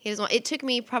doesn't want. It took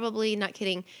me probably, not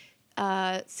kidding,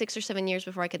 6 or 7 years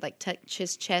before I could like touch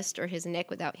his chest or his neck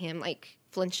without him like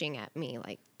flinching at me,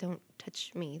 like don't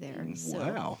touch me there. So.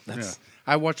 Wow, Yeah.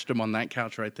 I watched him on that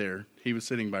couch right there. He was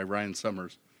sitting by Ryan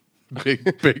Summers.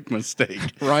 Big mistake.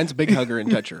 Ryan's a big hugger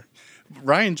and toucher.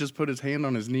 Ryan just put his hand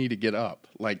on his knee to get up,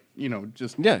 like,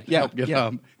 just Yeah, help get yeah.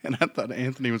 up. And I thought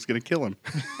Anthony was going to kill him.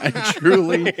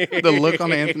 The look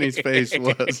on Anthony's face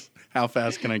was, how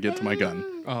fast can I get to my gun?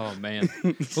 Oh, man.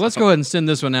 Well, let's go ahead and send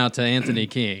this one out to Anthony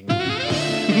King.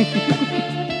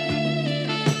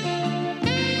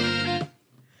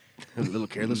 A little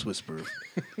careless whisper.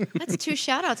 That's 2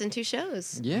 shout outs and 2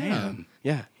 shows. Yeah. Man.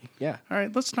 Yeah. All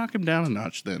right, let's knock him down a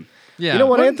notch then. Yeah. You know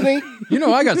what, Anthony? You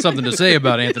know, I got something to say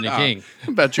about Anthony King.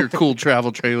 About your cool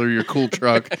travel trailer, your cool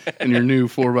truck, and your new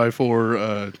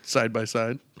 4x4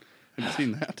 side-by-side. Have you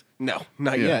seen that? No,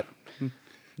 not Yeah. yet.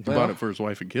 He bought it for his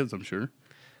wife and kids, I'm sure.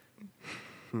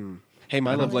 Hey,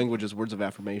 my love language is words of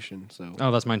affirmation. So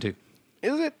Oh, that's mine too.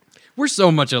 is it? We're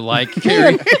so much alike,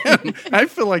 Carrie. I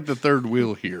feel like the third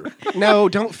wheel here. No,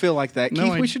 don't feel like that, No,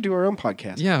 Keith. I- We should do our own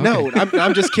podcast. Yeah, No,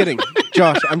 I'm just kidding,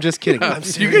 Josh. I'm just kidding. I'm You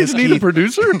serious, guys need a Keith.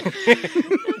 producer?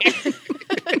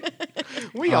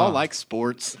 We all like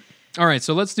sports. All right,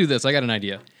 so let's do this. I got an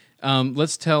idea.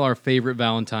 Let's tell our favorite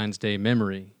Valentine's Day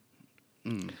memory.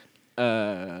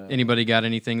 Anybody got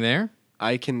anything there?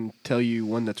 I can tell you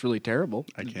one that's really terrible.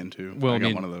 I can too. Well, I I got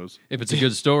mean- one of those. If it's a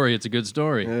good story, it's a good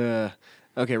story.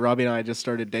 Okay, Robbie and I just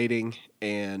started dating,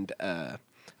 and I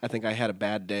think I had a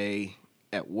bad day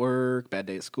at work, bad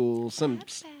day at school.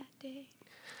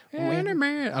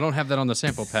 I don't have that on the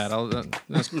sample pad.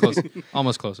 That's close,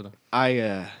 almost close enough.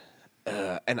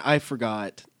 And I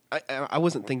forgot. I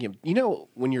wasn't thinking. You know,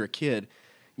 when you're a kid,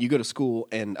 you go to school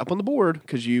and up on the board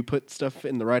because you put stuff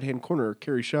in the right hand corner.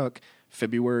 Carrie Shuck,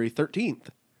 February 13th.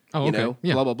 Oh, you okay. know,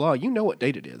 Yeah. blah blah blah. You know what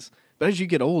date it is. But as you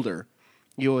get older,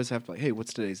 you always have to like, hey,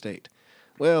 what's today's date?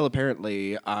 Well,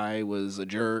 apparently I was a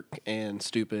jerk and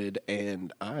stupid,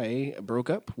 and I broke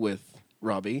up with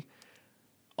Robbie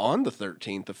on the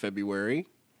 13th of February,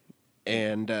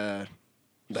 and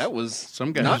that was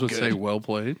Some guys not would good. say, well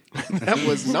played. That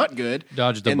was not good.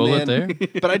 Dodged a And bullet then- there.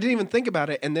 But I didn't even think about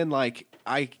it, and then like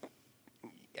I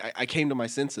came to my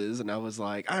senses, and I was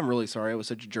like, I'm really sorry. I was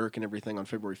such a jerk and everything on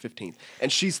February 15th,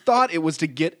 and she's thought it was to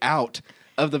get out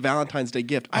of the Valentine's Day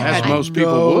gift. As most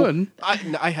people would.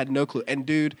 I had no clue. And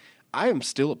dude, I am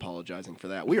still apologizing for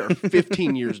that. We are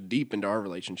 15 years deep into our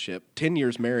relationship, 10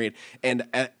 years married, and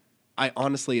I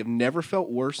honestly have never felt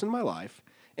worse in my life.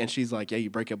 And she's like, yeah, you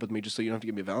break up with me just so you don't have to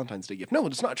give me a Valentine's Day gift. No,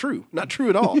 it's not true. Not true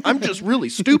at all. I'm just really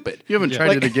stupid. You haven't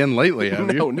tried it again lately, have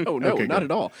No, you? no, Okay, not good.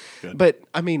 at all. Good. But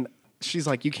I mean, she's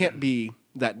like, you can't be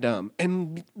that dumb,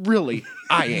 and really,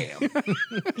 I am.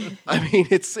 I mean,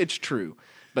 it's true.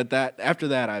 But that after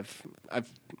that, I've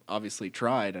obviously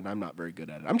tried, and I'm not very good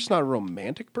at it. I'm just not a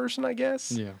romantic person, I guess.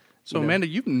 Yeah. So, Amanda,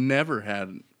 you've never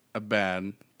had a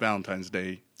bad Valentine's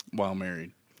Day while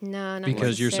married. No, not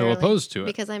Because you're so necessarily. opposed to it.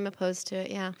 Because I'm opposed to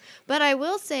it, yeah. But I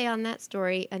will say on that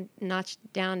story, a notch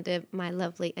down to my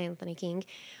lovely Anthony King,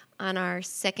 on our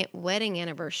second wedding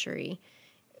anniversary,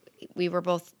 we were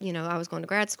both, I was going to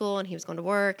grad school and he was going to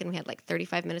work, and we had like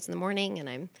 35 minutes in the morning, and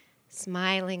I'm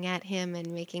smiling at him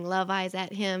and making love eyes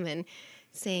at him and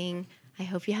saying, I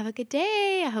hope you have a good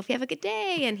day. I hope you have a good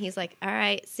day. And he's like, all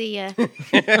right, see ya.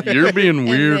 You're being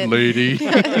weird, then- lady.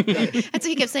 And so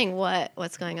he kept saying,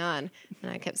 what's going on?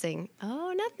 And I kept saying,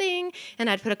 oh, nothing. And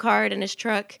I'd put a card in his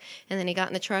truck, and then he got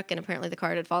in the truck, and apparently the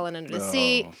card had fallen under the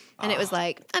seat. And it was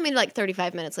like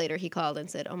 35 minutes later, he called and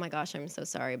said, oh my gosh, I'm so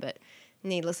sorry. But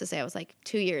needless to say, I was like,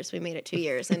 2 years. We made it 2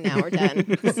 years, and now we're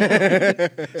done.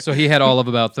 So he had all of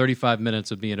about 35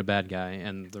 minutes of being a bad guy,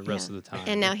 and the rest Yeah. of the time.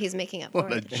 And now he's making up for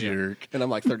What a it. jerk. And I'm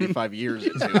like 35 years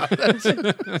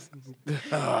into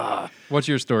it. What's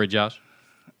your story, Josh?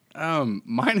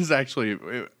 Mine is actually,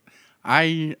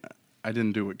 I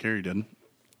didn't do what Carrie did,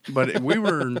 but we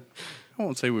were, I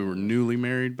won't say we were newly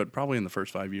married, but probably in the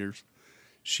first 5 years.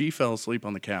 She fell asleep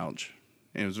on the couch.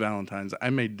 And it was Valentine's. I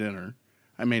made dinner.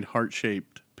 I made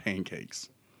heart-shaped pancakes.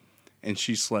 And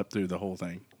she slept through the whole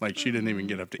thing. Like, she didn't even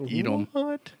get up to eat them.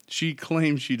 What? She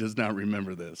claims she does not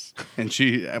remember this. And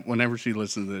whenever she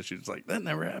listens to this, she's like, that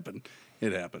never happened.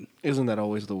 It happened. Isn't that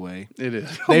always the way? It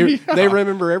is. They Oh, yeah. they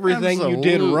remember everything you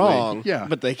did Absolutely. wrong, Yeah.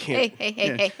 but they can't.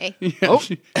 Hey. Yeah, Oh.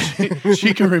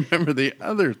 she can remember the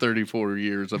other 34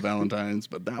 years of Valentine's,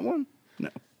 but that one, no.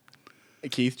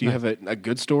 Keith, do you have a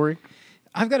good story?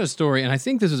 I've got a story, and I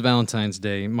think this is Valentine's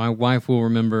Day. My wife will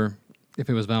remember if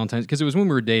it was Valentine's, because it was when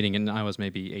we were dating, and I was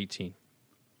maybe 18.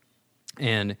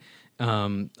 And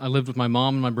I lived with my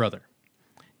mom and my brother.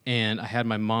 And I had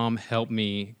my mom help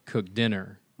me cook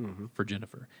dinner for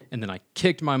Jennifer. And then I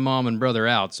kicked my mom and brother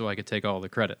out so I could take all the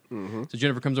credit. So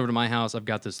Jennifer comes over to my house. I've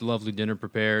got this lovely dinner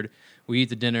prepared. We eat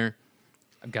the dinner.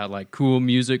 I've got like cool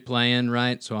music playing,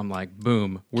 right? So I'm like,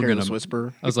 boom, we're Careless gonna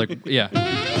Whisper. I was like, yeah.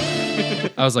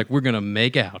 I was like, we're gonna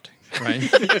make out, right?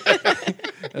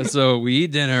 And so we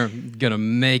eat dinner, gonna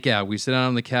make out. We sit down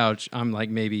on the couch. I'm like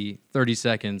maybe 30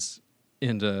 seconds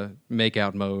into make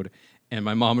out mode, and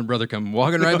my mom and brother come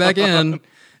walking right back in.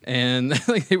 And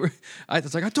like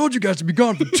it's like, I told you guys to be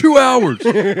gone for 2 hours.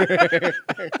 They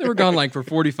were gone like for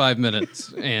 45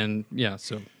 minutes, and yeah,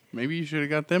 so Maybe you should have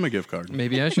got them a gift card.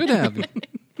 maybe I should have.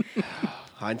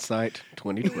 Hindsight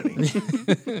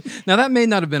 2020. Now that may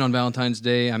not have been on Valentine's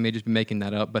Day. I may just be making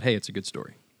that up, but hey, it's a good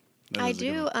story. That I is a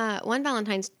good do. one. One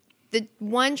Valentine's, the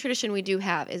one tradition we do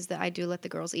have is that I do let the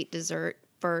girls eat dessert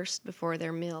first before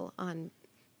their meal on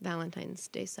Valentine's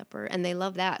Day supper, and they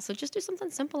love that. So just do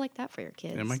something simple like that for your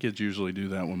kids. And my kids usually do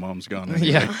that when mom's gone. Anyway.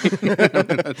 Yeah.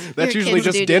 That's Your usually kids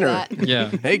just do dinner. that. Yeah.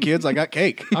 Hey kids, I got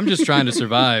cake. I'm just trying to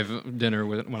survive dinner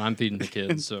when I'm feeding the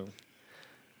kids. So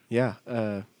Yeah.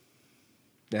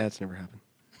 That's never happened.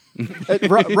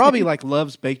 Robbie like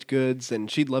loves baked goods, and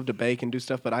she'd love to bake and do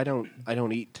stuff, but I don't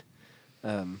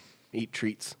eat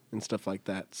treats and stuff like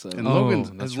that. So And Oh,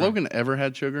 Logan, that's has right. Logan ever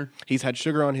had sugar? he's had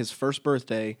sugar on his first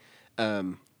birthday.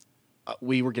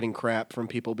 We were getting crap from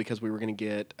people because we were going to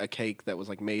get a cake that was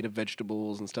like made of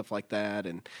vegetables and stuff like that,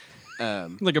 and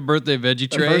like a birthday veggie a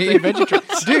tray. birthday veggie tray.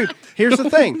 Dude, here's the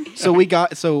thing.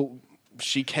 So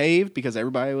she caved because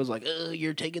everybody was like, "Oh,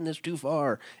 you're taking this too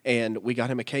far." And we got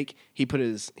him a cake. He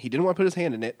didn't want to put his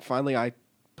hand in it. Finally, I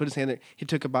put his hand in it. He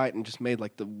took a bite and just made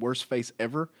like the worst face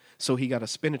ever. So he got a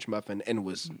spinach muffin and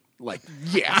was like,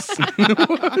 "Yes,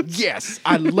 yes,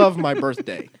 I love my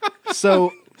birthday."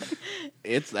 So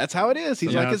that's how it is.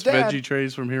 He's like his it's dad. veggie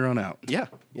trays from here on out. Yeah.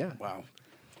 Wow.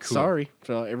 Sorry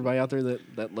for everybody out there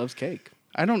that loves cake.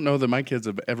 I don't know that my kids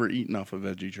have ever eaten off a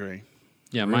veggie tray.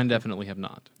 Yeah, mine definitely have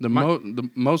not. The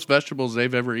most vegetables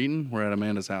they've ever eaten were at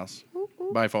Amanda's house,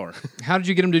 by far. How did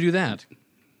you get them to do that?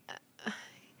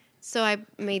 So I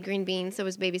made green beans. I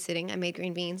was babysitting. I made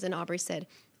green beans, and Aubrey said,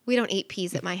 "We don't eat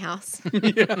peas at my house."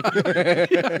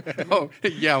 Oh,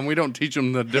 yeah, and we don't teach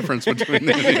them the difference between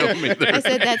them and them either. I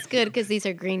said, "That's good because these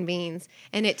are green beans."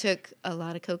 And it took a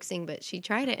lot of coaxing, but she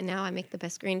tried it, and now I make the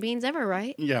best green beans ever,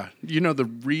 right? Yeah, the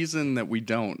reason that we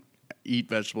don't eat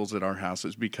vegetables at our house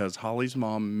is because Holly's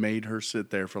mom made her sit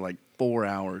there for like 4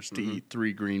 hours to eat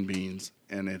 3 green beans,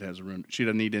 and it has ruined. She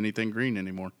doesn't eat anything green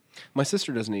anymore. My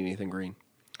sister doesn't eat anything green.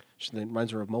 She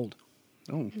reminds her of mold.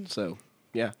 Oh, So,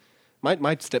 yeah. My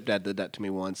stepdad did that to me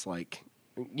once. Like,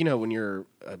 when you're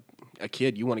a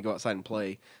kid, you want to go outside and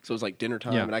play. So it was like dinner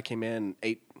time, Yeah. and I came in and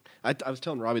ate. I was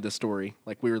telling Robbie this story.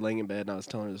 Like, we were laying in bed, and I was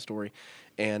telling her the story.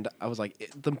 And I was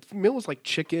like, the meal was like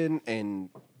chicken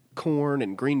and corn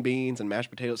and green beans and mashed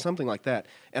potatoes, something like that.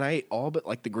 And I ate all but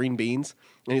like the green beans.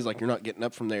 And he's like, "You're not getting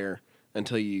up from there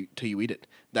until you eat it."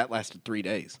 That lasted 3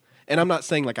 days. And I'm not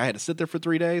saying like I had to sit there for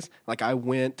 3 days. Like I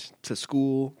went to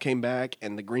school, came back,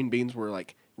 and the green beans were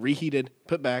like reheated,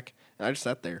 put back, and I just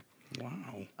sat there.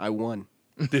 wow. I won.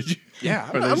 Did you? Yeah,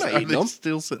 Are I'm they, not are eating they them.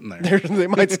 still sitting there? They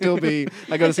might still be.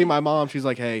 I go to see my mom. She's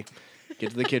like, "Hey,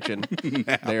 get to the kitchen.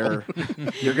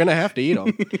 You're gonna have to eat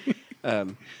them."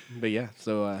 But yeah,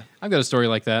 so I've got a story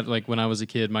like that. Like when I was a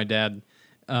kid, my dad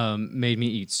made me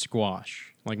eat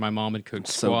squash. Like my mom had cooked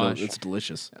squash. it's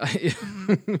delicious.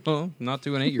 Well, not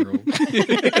to an 8-year-old.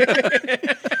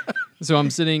 So I'm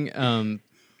sitting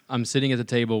at the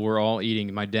table. We're all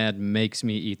eating. My dad makes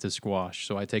me eat the squash,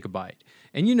 so I take a bite.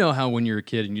 And you know how when you're a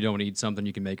kid and you don't eat something,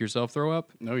 you can make yourself throw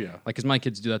up? Oh, yeah. Like, because my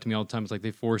kids do that to me all the time. It's like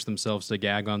they force themselves to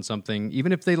gag on something,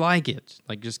 even if they like it.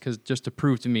 Like, just to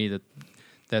prove to me that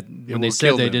when they will said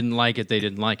kill they them. didn't like it, they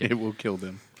didn't like it. It will kill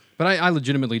them. But I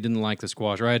legitimately didn't like the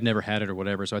squash, or I had never had it or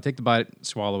whatever. So I take the bite,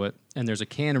 swallow it, and there's a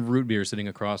can of root beer sitting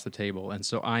across the table. And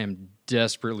so I am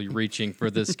desperately reaching for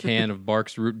this can of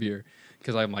Barks root beer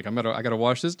because I'm like, I gotta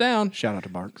wash this down. Shout out to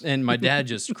Barks. And my dad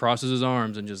just crosses his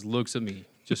arms and just looks at me,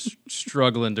 just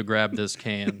struggling to grab this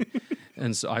can.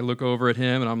 And so I look over at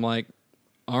him and I'm like,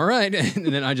 all right. And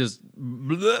then I just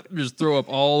throw up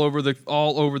all over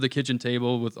the kitchen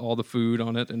table with all the food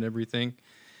on it and everything.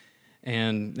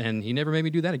 And he never made me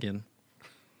do that again.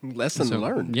 Lesson So,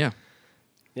 learned. Yeah.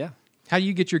 Yeah. How do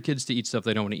you get your kids to eat stuff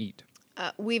they don't want to eat?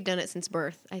 We've done it since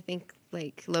birth. I think,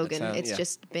 like Logan, That's how- it's yeah.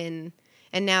 just been.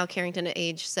 And now Carrington at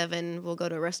age 7 will go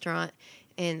to a restaurant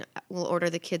and we'll order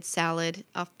the kids salad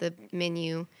off the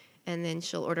menu, and then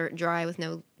she'll order it dry with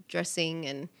no dressing,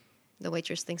 and the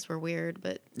waitress thinks we're weird,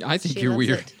 but I think she you're loves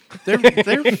weird. it. Their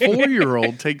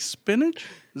 4-year-old takes spinach.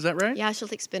 Is that right? Yeah, she'll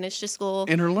take spinach to school.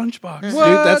 In her lunchbox. Dude,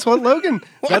 that's what Logan.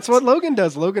 That's what Logan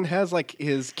does. Logan has like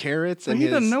his carrots and He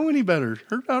his. doesn't know any better.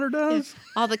 Her daughter does.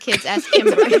 All the kids ask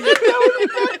Kimber.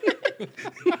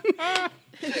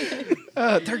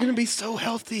 They're gonna be so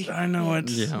healthy. I know it.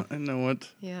 Yeah. I know it.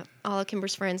 Yeah, all of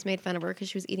Kimber's friends made fun of her because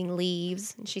she was eating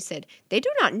leaves, and she said, "They do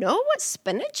not know what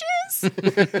spinach is."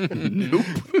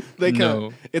 They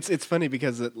No. It's funny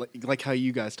because like how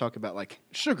you guys talk about like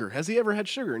sugar. Has he ever had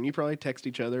sugar? And you probably text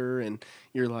each other, and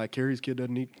you're like, "Carrie's kid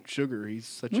doesn't eat sugar. He's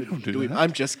such a don't do dweeb." that.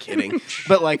 I'm just kidding.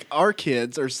 But like our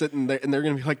kids are sitting there, and they're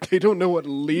gonna be like, they don't know what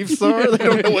leaves are. They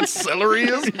don't know what celery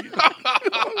is.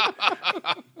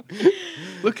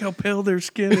 Look how pale their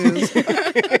skin is.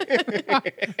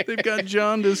 They've got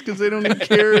jaundice because they don't eat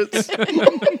carrots.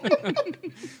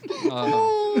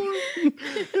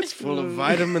 It's full of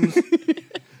vitamins.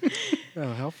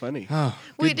 Oh, how funny. Oh,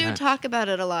 We good do times. talk about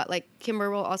it a lot. Like Kimber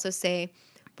will also say,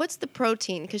 "What's the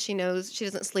protein?" Because she knows she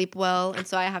doesn't sleep well, and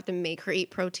so I have to make her eat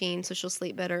protein so she'll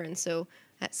sleep better. And so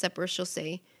at supper she'll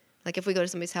say, like if we go to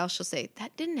somebody's house, she'll say,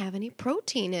 "That didn't have any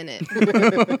protein in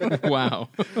it." Wow.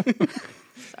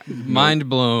 Mind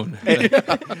blown.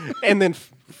 And then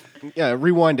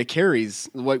rewind to Carrie's,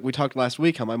 what we talked last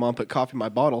week, how my mom put coffee in my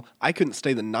bottle. I couldn't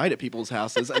stay the night at people's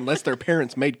houses unless their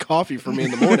parents made coffee for me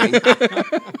in the morning.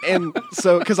 And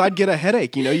so, because I'd get a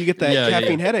headache, you get that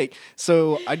caffeine headache.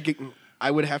 So I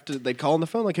would have to, they'd call on the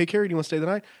phone like, "Hey, Carrie, do you want to stay the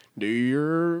night?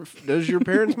 Does your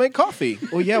parents make coffee?"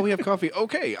 "Well, yeah, we have coffee."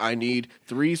 "Okay, I need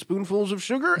 3 spoonfuls of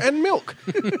sugar and milk."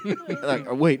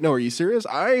 Like, "Wait, no, are you serious?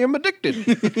 I am addicted."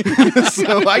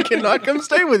 So I cannot come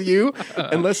stay with you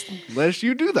unless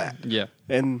you do that. Yeah.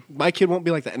 And my kid won't be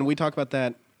like that. And we talk about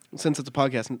that since it's a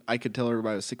podcast. I could tell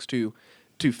everybody I was 6'2",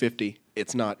 250.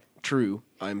 It's not true.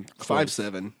 I'm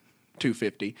 5'7",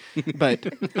 250.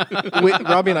 But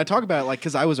Robbie and I talk about it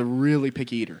because I was a really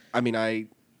picky eater. I mean, I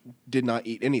did not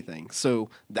eat anything. So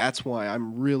that's why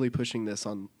I'm really pushing this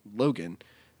on Logan,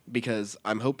 because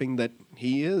I'm hoping that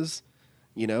he is,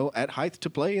 at height to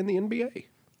play in the NBA.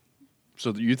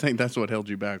 So you think that's what held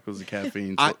you back was the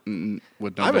caffeine?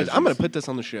 With no I'm veggies? going to put this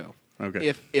on the show.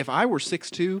 Okay. If I were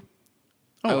 6'2",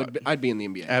 I'd be in the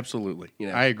NBA. Absolutely. You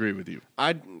know. I agree with you.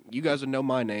 You guys would know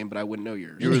my name, but I wouldn't know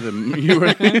yours. You were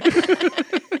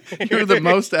the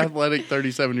most athletic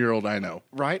 37-year-old I know.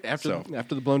 Right after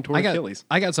the blown torn Achilles.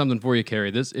 I got something for you,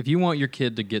 Carrie. If you want your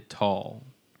kid to get tall,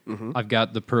 I've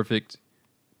got the perfect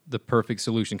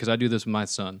solution, because I do this with my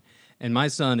son. And my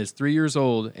son is 3 years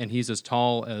old, and he's as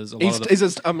tall as a lot of the...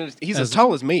 He's as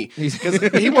tall as me. Because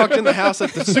he walked in the house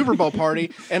at the Super Bowl party,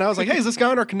 and I was like, "Hey, is this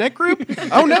guy in our Connect group?"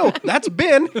 "Oh, no, that's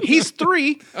Ben. He's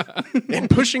 3 and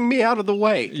pushing me out of the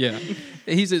way." Yeah.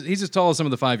 He's as tall as some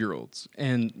of the 5-year-olds.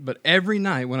 But every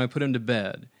night when I put him to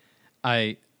bed,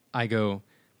 I go,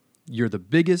 "You're the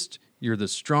biggest, you're the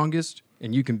strongest,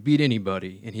 and you can beat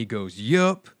anybody." And he goes,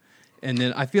 "Yup." And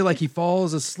then I feel like he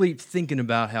falls asleep thinking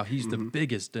about how he's the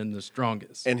biggest and the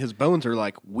strongest. And his bones are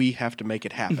like, "We have to make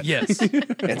it happen." Yes.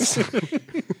 And so,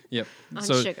 Yep. On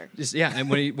So sugar. And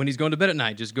when he's going to bed at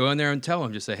night, just go in there and tell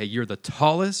him, just say, "Hey, you're the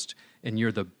tallest and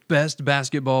you're the best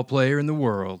basketball player in the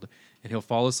world." And he'll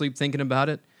fall asleep thinking about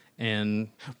it, and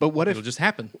but what if it'll just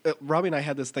happen? Robbie and I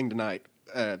had this thing tonight,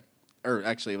 or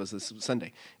actually it was this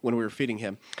Sunday when we were feeding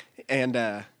him, and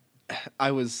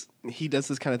he does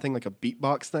this kind of thing like a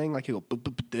beatbox thing, like he'll go, "Buh,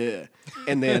 buh, buh, duh."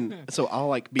 And then so I'll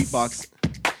like beatbox,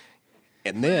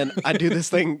 and then I do this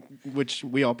thing which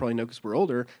we all probably know because we're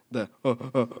older. The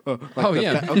Oh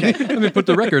yeah. okay. Let me put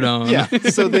the record on. Yeah.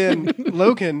 So then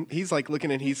Logan, he's like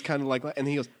looking and he's kind of like, and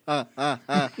he goes, And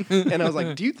I was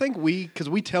like, "Do you think because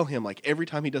we tell him like every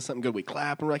time he does something good, we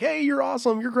clap and we're like, 'Hey, you're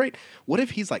awesome. You're great.' What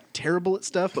if he's like terrible at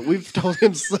stuff, but we've told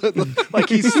him like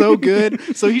he's so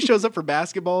good. So he shows up for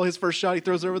basketball. His first shot, he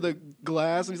throws over the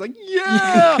glass and he's like,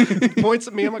 'Yeah.' He points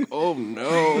at me. I'm like, 'Oh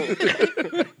no.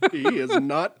 He is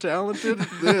not talented at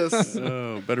this.'"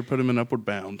 Oh, better put him in Upward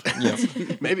Bound.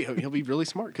 Maybe he'll be really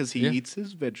smart because he eats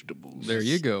his vegetables. There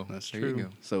you go. That's There true. you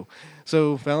go.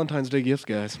 So Valentine's Day gifts,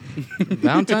 guys.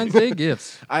 Valentine's Day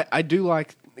gifts. I do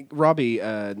like Robbie.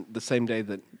 The same day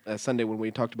that Sunday when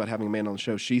we talked about having a man on the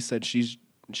show, she said she's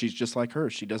just like her.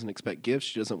 She doesn't expect gifts.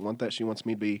 She doesn't want that. She wants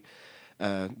me to be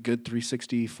good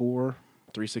 364,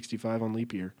 365 on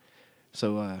leap year.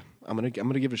 So I'm gonna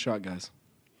give it a shot, guys.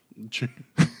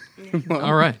 Well,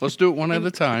 All right. Let's do it one at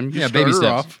a time. You Yeah, start baby her steps.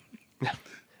 off.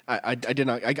 I did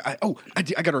not. I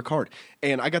got her card,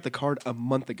 and I got the card a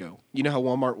month ago. You know how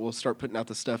Walmart will start putting out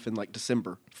the stuff in like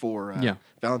December for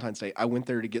Valentine's Day. I went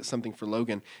there to get something for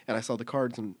Logan, and I saw the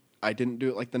cards, and I didn't do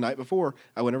it like the night before.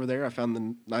 I went over there, I found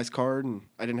the nice card, and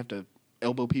I didn't have to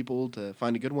elbow people to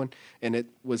find a good one, and it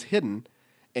was hidden.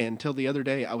 Until the other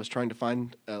day, I was trying to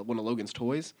find one of Logan's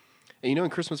toys, and in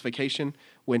Christmas Vacation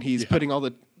when he's putting all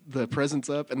the presents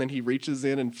up, and then he reaches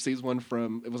in and sees one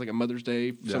from, it was like a Mother's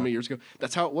Day so many years ago.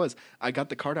 That's how it was. I got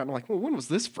the card out, and I'm like, "Well, when was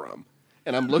this from?"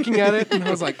 And I'm looking at it, and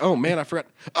I was like, "Oh man, I forgot.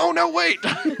 Oh no, wait,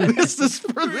 this is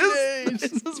for this.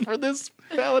 This is for this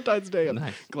Valentine's Day."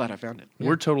 I'm glad I found it.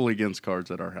 We're totally against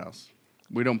cards at our house.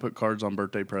 We don't put cards on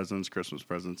birthday presents, Christmas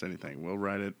presents, anything. We'll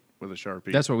write it with a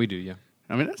Sharpie. That's what we do. Yeah.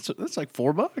 I mean, that's like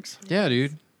 $4. Yeah,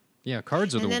 dude. Yeah,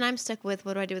 cards are And the then I'm stuck with,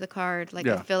 what do I do with a card? Like,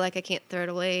 I feel like I can't throw it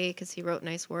away because he wrote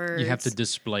nice words. You have to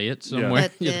display it somewhere.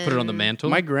 But You have to put it on the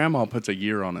mantle. My grandma puts a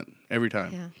year on it every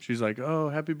time. Yeah. She's like, "Oh,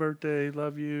 happy birthday,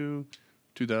 love you,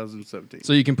 2017."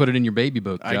 So you can put it in your baby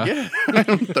book, Josh. I get.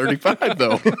 I'm 35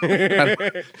 though.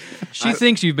 She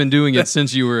thinks you've been doing it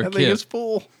since you were I a think it's kid.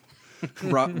 full.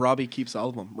 Robbie keeps all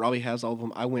of them. Robbie has all of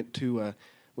them. I went to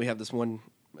we have this one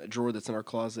drawer that's in our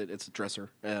closet. It's a dresser,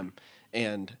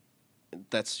 and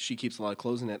she keeps a lot of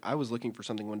clothes in it. I was looking for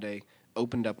something one day,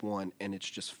 opened up one, and it's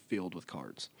just filled with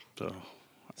cards.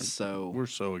 So we're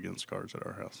so against cards at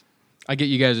our house. I get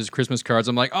you guys' Christmas cards.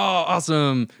 I'm like, oh,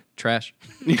 awesome. Trash.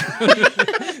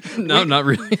 No, not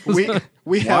really.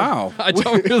 we have. Wow. I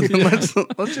don't really.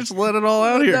 let's just let it all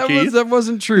out here, Keith. That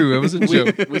wasn't true. It was a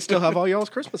joke. We still have all y'all's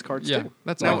Christmas cards Yeah, too.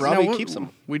 that's now, awesome. Robbie keeps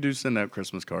them. We do send out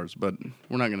Christmas cards, but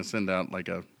we're not going to send out like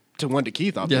a. To one to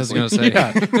Keith, Yeah, I was obviously.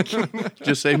 going to say.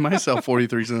 Just save myself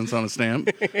 43 cents on a stamp,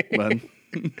 but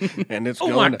And it's Oh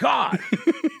going my God!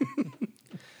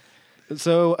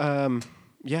 So,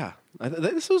 yeah,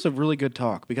 this was a really good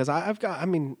talk because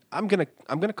I'm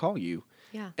gonna call you.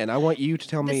 Yeah. And I want you to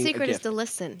tell me. The secret a is gift. to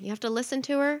listen. You have to listen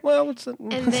to her. Well, it's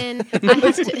And then I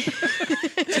have to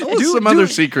tell us some other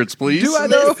secrets, please.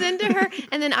 listen to her.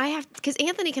 And then I have, because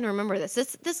Anthony can remember this.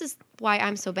 This is why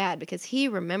I'm so bad, because he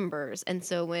remembers. And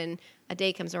so when a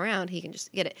day comes around, he can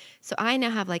just get it. So I now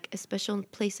have like a special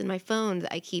place in my phone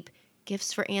that I keep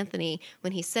gifts for Anthony.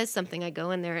 When he says something, I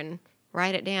go in there and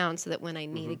write it down so that when I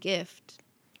need a gift,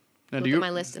 Now, look at my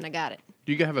list and I got it.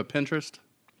 Do you have a Pinterest?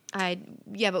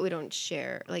 Yeah, but we don't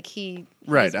share. Like he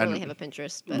Right, doesn't really have a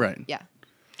Pinterest. But right. Yeah.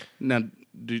 Now,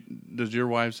 does your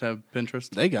wives have Pinterest?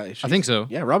 They got. I think so.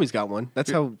 Yeah, Robbie's got one.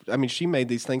 That's how. I mean, she made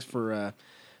these things for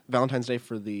Valentine's Day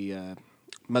for the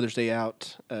Mother's Day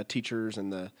out teachers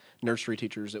and the nursery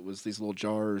teachers. It was these little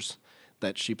jars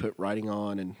that she put writing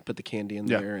on and put the candy in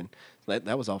there, and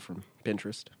that was all from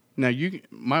Pinterest. Now,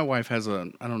 my wife has I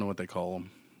don't know what they call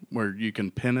them, where you can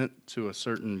pin it to a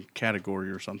certain category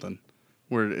or something,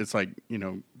 where it's like,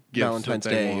 gifts Valentine's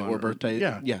that they Day want or birthday.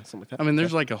 Yeah, something like that. I mean,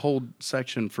 there's like a whole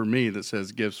section for me that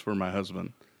says gifts for my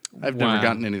husband. I've Wow. never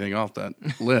gotten anything off that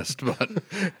list, but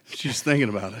she's thinking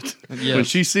about it. Yes. When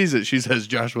she sees it, she says,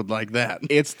 Josh would like that.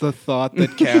 It's the thought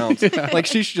that counts. Like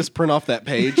she should just print off that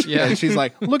page. Yeah. And she's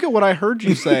like, look at what I heard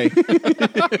you say.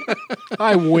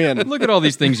 I win. Look at all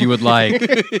these things you would like.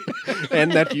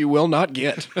 And that you will not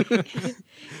get.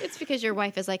 It's because your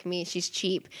wife is like me. She's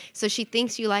cheap. So she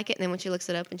thinks you like it, and then when she looks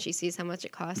it up and she sees how much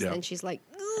it costs, Yeah. then she's like,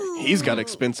 ooh. He's got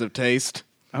expensive taste.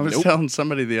 I was Nope. telling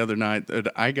somebody the other night that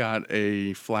I got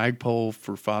a flagpole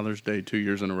for Father's Day 2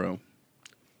 years in a row.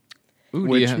 Ooh,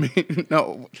 Which yeah.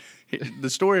 no, the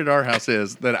story at our house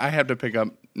is that I have to pick up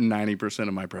 90%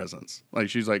 of my presents. Like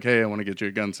she's like, "Hey, I want to get you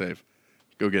a gun safe.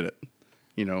 Go get it."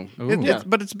 Ooh.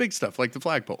 But it's big stuff like the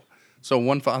flagpole. So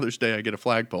one Father's Day, I get a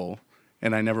flagpole,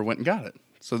 and I never went and got it.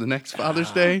 So the next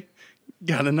Father's Day,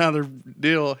 got another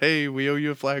deal. Hey, we owe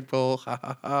you a flagpole. Ha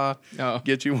ha ha. Oh.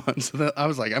 Get you one. So I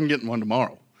was like, I'm getting one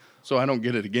tomorrow, so I don't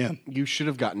get it again. You should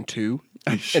have gotten two.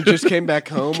 I And just came back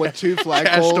home with two cashed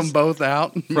flagpoles. them both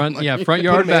out. Front yard, Put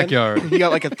 'em in. backyard. You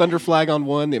got like a thunder flag on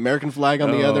one, the American flag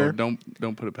on the Oh, other. Don't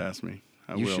put it past me.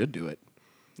 I You will. should do it.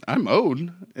 I'm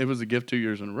owed. It was a gift 2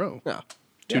 years in a row. Yeah.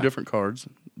 Two Yeah. different cards,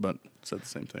 but said the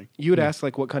same thing. You would ask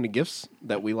like what kind of gifts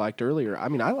that we liked earlier. I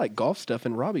mean, I like golf stuff,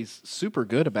 and Robbie's super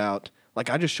good about.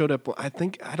 Like, I just showed up. I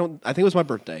think it was my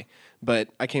birthday, but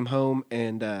I came home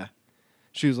and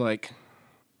she was like,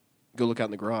 "Go look out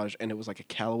in the garage," and it was like a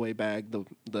Callaway bag,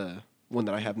 the one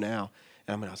that I have now.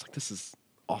 And I was like, "This is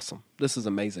awesome. This is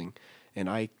amazing," and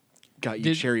I got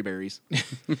you cherry berries.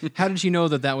 How did she know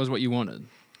that was what you wanted?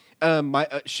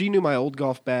 She knew my old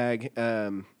golf bag.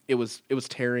 It was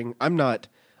tearing. I'm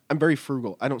very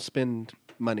frugal. I don't spend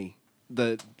money.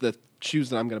 The shoes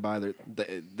that I'm going to buy,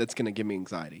 that's going to give me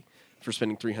anxiety for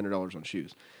spending $300 on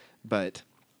shoes. But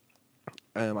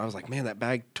I was like, man, that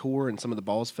bag tore and some of the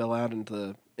balls fell out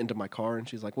into my car. And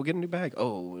she's like, well, get a new bag.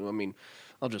 Oh, I mean,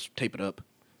 I'll just tape it up.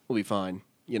 We'll be fine,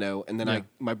 And then Yeah.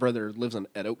 my brother lives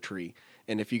at Oak Tree,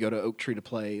 and if you go to Oak Tree to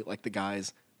play, like the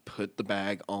guys put the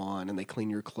bag on and they clean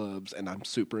your clubs, and I'm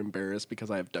super embarrassed because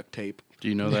I have duct tape. Do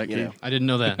you know that, You Keith? know. I didn't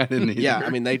know I that. didn't either. Yeah, I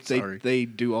mean Sorry. they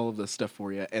do all of this stuff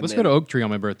for you. And Let's then, go to Oak Tree on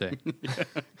my birthday.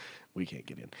 We can't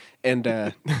get in. And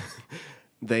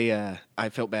I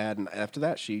felt bad, and after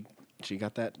that she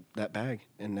got that bag,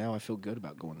 and now I feel good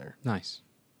about going there. Nice.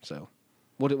 So,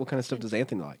 what kind of stuff does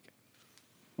Anthony like?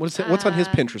 What's on his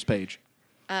Pinterest page?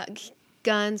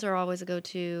 Guns are always a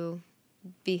go-to.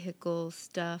 Vehicle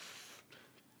stuff.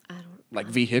 I don't. Like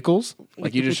vehicles?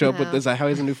 Like you just show up with? No. Is that how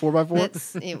he has a new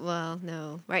 4x4? Well,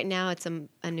 no. Right now it's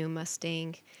a new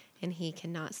Mustang, and he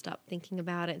cannot stop thinking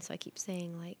about it. And so I keep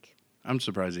saying like, I'm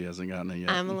surprised he hasn't gotten it yet.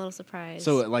 I'm a little surprised.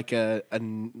 So like a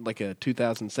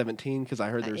 2017, because I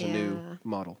heard there's a new Yeah.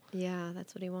 model. Yeah,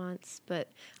 that's what he wants. But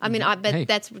I mean, Hey.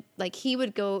 that's like he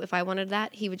would go if I wanted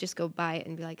that. He would just go buy it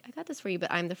and be like, "I got this for you."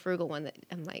 But I'm the frugal one that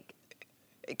I'm like,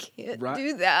 I can't Right.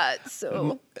 do that.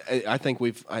 So I think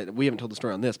we haven't told the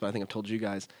story on this, but I think I've told you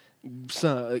guys.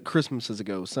 Some Christmas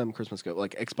ago,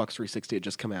 like Xbox 360 had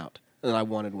just come out, and I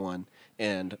wanted one.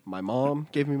 And my mom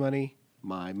gave me money,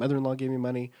 my mother-in-law gave me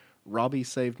money, Robbie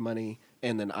saved money,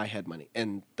 and then I had money,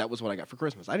 and that was what I got for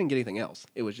Christmas. I didn't get anything else.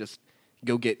 It was just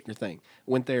go get your thing.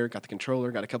 Went there, got the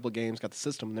controller, got a couple of games, got the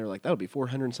system, and they were like, that'll be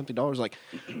 $400 and something. Like,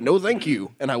 no, thank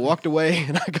you. And I walked away,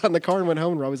 and I got in the car and went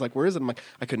home. And Robbie's like, where is it? I'm like,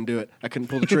 I couldn't do it. I couldn't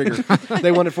pull the trigger.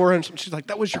 They wanted $400. She's like,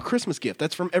 that was your Christmas gift.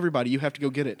 That's from everybody. You have to go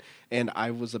get it. And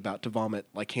I was about to vomit,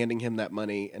 like handing him that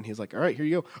money, and he's like, all right, here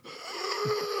you go.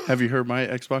 Have you heard my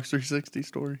Xbox 360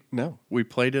 story? No. We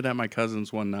played it at my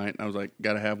cousin's one night, and I was like,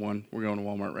 gotta have one. We're going to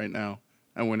Walmart right now.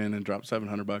 I went in and dropped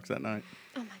 $700 that night.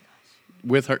 oh my gosh.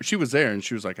 With her, she was there, and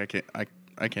she was like, I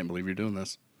can't believe you're doing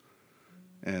this.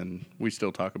 And we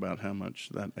still talk about how much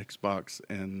that Xbox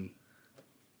and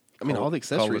I mean, all the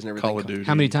accessories and everything. Call of Duty.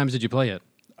 How many times did you play it?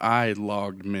 I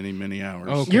logged many, many hours.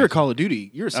 Okay. You're a Call of Duty.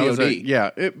 You're a I was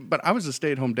COD. but I was a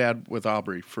stay-at-home dad with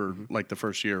Aubrey for like the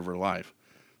first year of her life.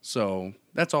 So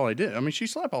that's all I did. I mean, she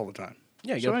slept all the time.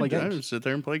 Yeah, you so gotta play I games. would sit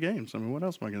there and play games. I mean, what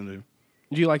else am I going to do?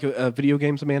 Do you like video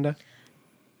games, Amanda?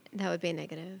 That would be a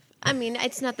negative. I mean,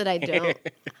 it's not that I don't.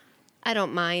 I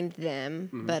don't mind them,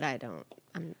 but I don't.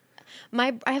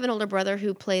 I have an older brother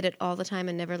who played it all the time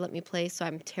and never let me play, so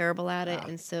I'm terrible at it.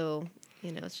 And so,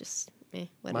 it's just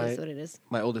what it is what it is.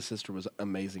 My oldest sister was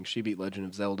amazing. She beat Legend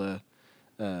of Zelda,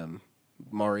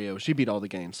 Mario. She beat all the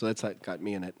games, so that's what got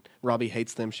me in it. Robbie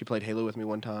hates them. She played Halo with me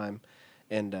one time,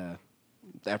 and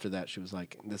after that, she was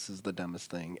like, "This is the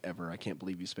dumbest thing ever. I can't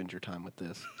believe you spend your time with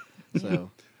this."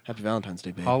 So, happy Valentine's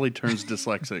Day, babe. Holly turns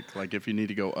dyslexic. Like, if you need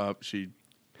to go up, she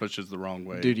pushes the wrong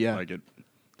way. Dude, yeah. Like it.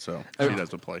 So, she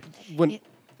doesn't play.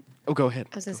 Oh, go ahead.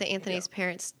 I was going to say Anthony's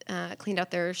parents cleaned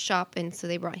out their shop, and so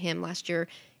they brought him last year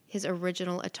his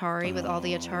original Atari with all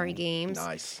the Atari games.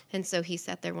 Nice. And so he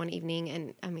sat there one evening,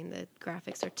 and I mean, the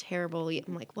graphics are terrible.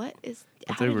 I'm like, what is,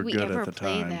 But how they did were we good ever at the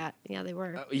play time. that? Yeah, they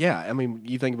were. Yeah, I mean,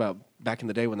 you think about back in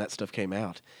the day when that stuff came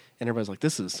out, and everybody's like,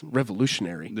 "This is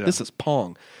revolutionary. Yeah. This is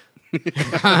Pong."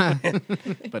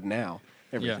 But now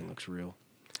everything looks real.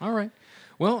 All right.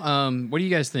 Well, what do you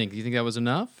guys think? Do you think that was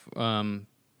enough?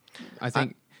 I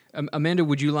think, Amanda,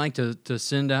 would you like to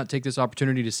take this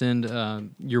opportunity to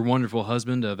send your wonderful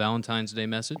husband a Valentine's Day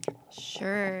message?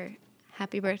 Sure.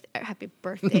 Happy birthday.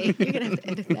 You're going to have to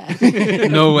edit that.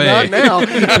 No way. Not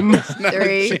now.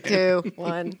 3, 2,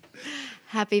 1.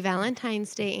 Happy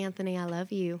Valentine's Day, Anthony. I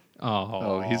love you.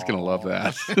 Oh, he's going to love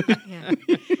that. Yeah.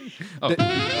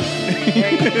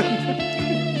 There you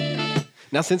go.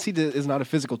 Now, since he is not a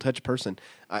physical touch person,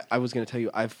 I was going to tell you,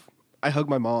 I hug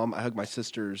my mom, I hug my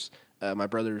sisters, my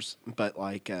brothers, but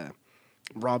like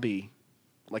Robbie,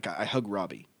 like I hug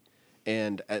Robbie,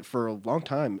 and for a long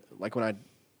time, like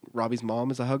Robbie's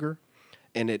mom is a hugger,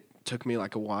 and it took me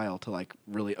like a while to like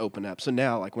really open up. So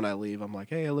now, like when I leave, I'm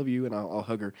like, hey, I love you, and I'll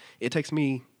hug her. It takes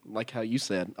me, like how you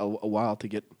said, a while to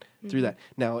get through that.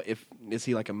 Now, is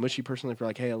he like a mushy person? If you're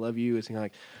like, hey, I love you, is he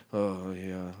like, oh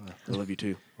yeah, I love you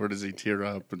too? Or does he tear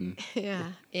up? And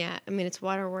Yeah. I mean, it's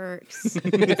waterworks. I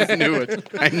knew it.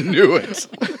 I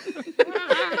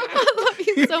love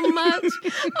you so much.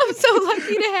 I'm so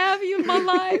lucky to have you in my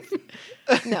life.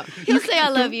 No, he'll say I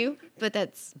love you, but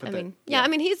that's. I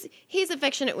mean, he's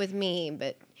affectionate with me,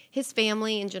 but his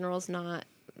family in general is not.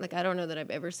 Like, I don't know that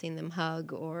I've ever seen them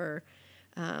hug or.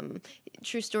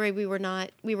 True story. We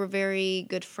were very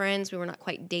good friends. We were not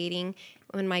quite dating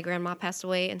when my grandma passed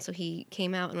away, and so he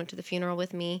came out and went to the funeral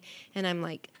with me, and I'm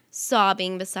like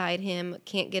sobbing beside him,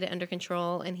 can't get it under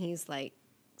control, and he's like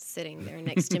sitting there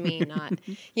next to me, not,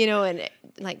 and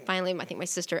like finally I think my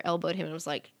sister elbowed him and was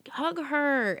like, hug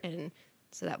her, and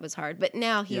so that was hard. But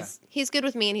now he's good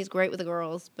with me and he's great with the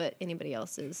girls, but anybody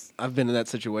else is. I've been in that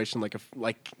situation,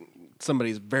 like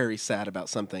somebody's very sad about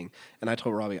something, and I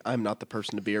told Robbie, I'm not the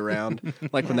person to be around.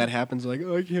 Like when that happens, like,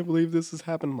 oh, I can't believe this has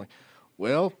happened. I'm like,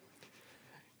 well,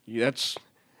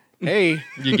 hey.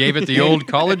 You gave it the old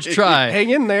college try. Hang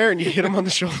in there, and you hit him on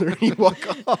the shoulder and you walk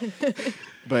off.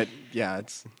 But yeah,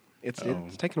 it's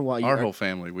taken a while. Our whole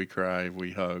family, we cry,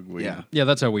 we hug. Yeah,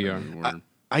 that's how we are.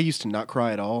 I used to not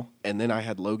cry at all, and then I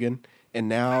had Logan, and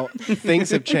now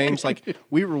things have changed. Like,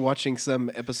 we were watching some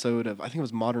episode of, I think it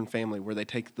was Modern Family, where they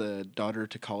take the daughter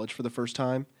to college for the first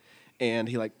time, and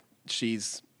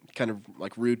she's kind of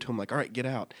like rude to him, like, all right, get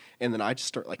out. And then I just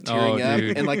start like tearing up,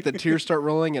 dude. and like the tears start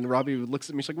rolling, and Robbie looks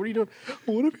at me, she's like, what are you doing?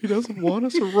 What if he doesn't want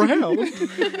us around?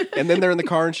 And then they're in the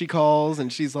car, and she calls,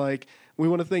 and she's like, we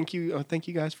want to thank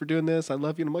you guys for doing this. I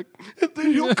love you. And I'm like, and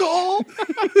then you'll call.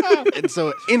 And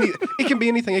so it can be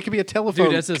anything. It could be a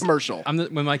telephone commercial.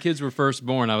 When my kids were first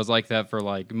born, I was like that for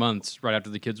like months right after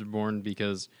the kids were born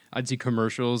because I'd see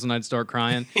commercials and I'd start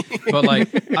crying. But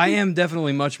like, I am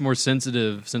definitely much more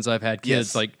sensitive since I've had kids.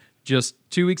 Yes. Like just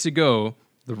 2 weeks ago,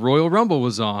 the Royal Rumble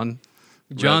was on.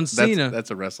 John Cena. That's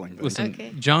a wrestling thing. Listen,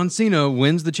 Okay. John Cena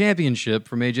wins the championship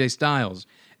from AJ Styles.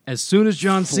 As soon as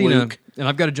John Cena, and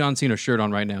I've got a John Cena shirt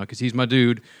on right now because he's my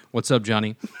dude. What's up,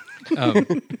 Johnny?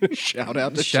 Shout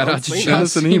out to Shout John out to Cena. Send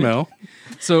us an email.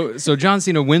 So John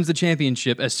Cena wins the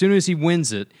championship. As soon as he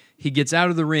wins it, he gets out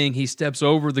of the ring, he steps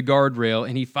over the guardrail,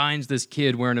 and he finds this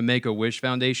kid wearing a Make-A-Wish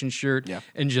Foundation shirt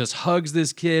and just hugs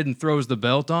this kid and throws the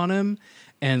belt on him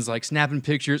and is like snapping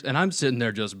pictures. And I'm sitting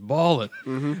there just bawling.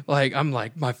 Like, I'm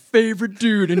like, my favorite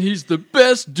dude, and he's the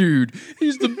best dude.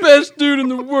 He's the best dude in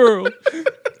the world.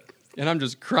 And I'm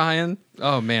just crying.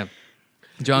 Oh, man.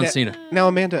 John Cena. Now,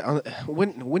 Amanda,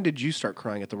 when did you start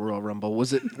crying at the Royal Rumble?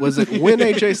 Was it when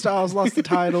AJ Styles lost the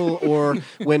title, or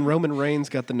when Roman Reigns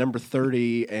got the number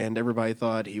 30 and everybody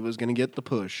thought he was going to get the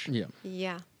push? Yeah.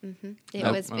 Yeah.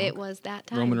 It was that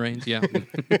time. Roman Reigns, yeah.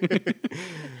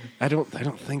 I don't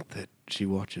think that she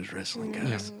watches wrestling,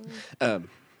 guys.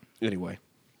 Anyway,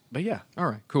 but yeah, All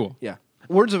right, cool. yeah.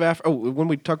 Words of when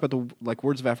we talk about the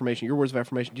words of affirmation, your words of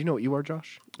affirmation. Do you know what you are,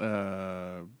 Josh?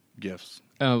 Gifts.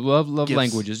 Love Gifts.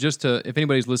 languages. Just to, if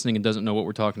anybody's listening and doesn't know what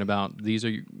we're talking about, these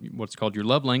are what's called your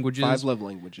love languages. 5 love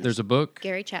languages. There's a book.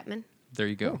 Gary Chapman, There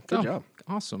you go. Oh, good job.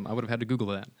 Awesome. I would have had to Google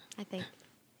that. I think.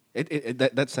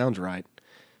 That sounds right,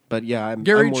 but yeah, I'm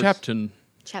Gary more Chapman.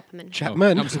 Chapman.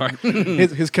 Chapman. I'm sorry.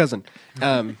 his cousin.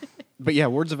 But yeah,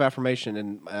 words of affirmation,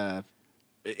 and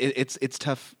it's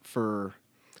tough for.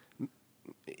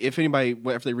 If anybody,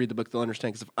 after they read the book, they'll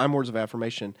understand. Because if I'm words of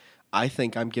affirmation, I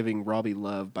think I'm giving Robbie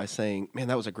love by saying, "Man,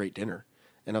 that was a great dinner,"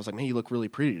 and I was like, "Man, you look really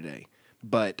pretty today."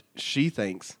 But she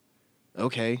thinks,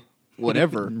 "Okay,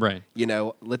 whatever, Right. You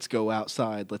know, let's go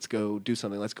outside, let's go do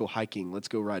something, let's go hiking, let's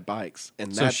go ride bikes."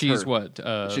 And So that's she's her. what?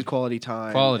 She's quality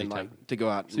time. quality and, time. to go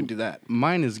out and do that.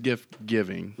 Mine is gift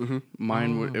giving.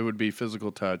 Mine it would be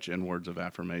physical touch and words of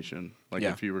affirmation. Like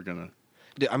Yeah. if you were gonna.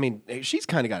 I mean, she's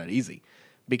kind of got it easy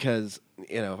because,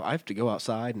 you know, if I have to go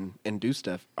outside and do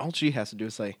stuff, all she has to do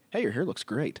is say, "Hey, your hair looks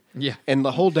great." Yeah. And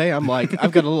the whole day I'm like,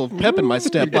 I've got a little pep in my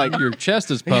step. Like, Your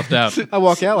chest is puffed out. I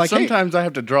walk out like, "Hey." Sometimes I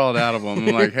have to draw it out of them.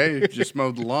 I'm like, hey, just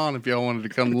mowed the lawn. If y'all wanted to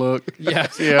come look, Yeah.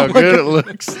 see how good it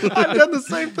looks. I've done the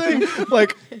same thing.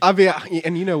 Like, I mean,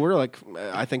 and you know, we're like,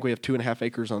 I think we have 2.5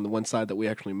 acres on the one side that we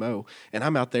actually mow. And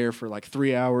I'm out there for like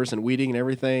 3 hours and weeding and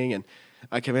everything. And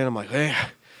I come in, I'm like, "Hey,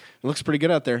 it looks pretty good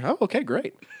out there." "Oh, okay,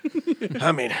 great."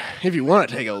 I mean, if you want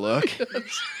to take a look,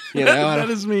 you know. That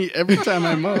is me every time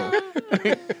I mow.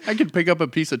 I could pick up a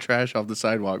piece of trash off the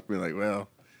sidewalk and be like, well,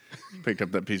 picked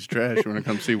up that piece of trash. You want to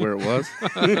come see where it was?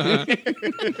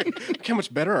 Look how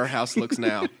much better our house looks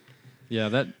now. Yeah,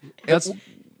 that's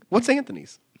What's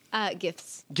Anthony's?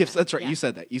 Gifts. Gifts. That's right. Yeah. You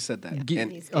said that. You said that.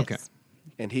 These okay. gifts.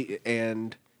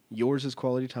 And yours is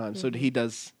quality time. So he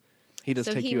does So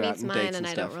take he you out meets and mine, dates and and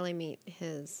I stuff. don't really meet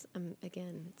his.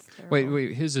 Again, it's terrible.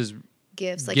 wait. His is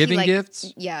Gifts, like giving he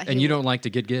gifts. Yeah, and you don't like to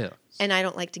get gifts. And I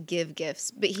don't like to give gifts,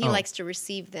 but he Oh. likes to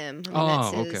receive them. I mean, Oh,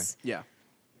 that's okay. his Yeah.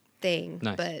 thing.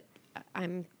 Nice. But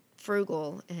I'm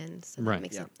frugal, and so Right. that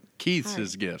makes Yeah. it Keith's hard.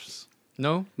 his gifts.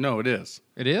 No, No, it is.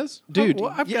 it is. Dude,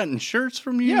 Well, I've gotten shirts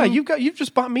from you. Yeah, you've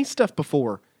just bought me stuff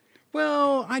before.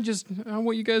 Well, I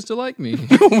want you guys to like me.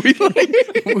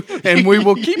 And we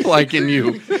will keep liking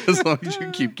you as long as you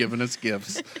keep giving us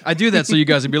gifts. I do that so you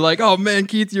guys would be like, "Oh man,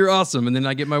 Keith, you're awesome," and then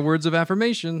I get my words of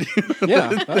affirmation.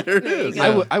 Yeah. There it is.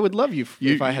 I would love you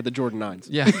if I had the Jordan 9s.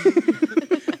 Yeah.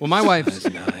 Well, my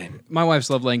wife's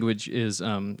love language is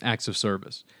acts of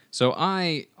service. So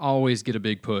I always get a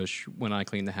big push when I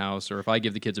clean the house or if I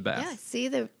give the kids a bath. Yeah, see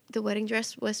the wedding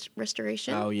dress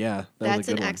restoration. Oh, yeah. That That's was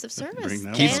a an good one. act of service. Bring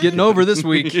that Keith's one. getting over this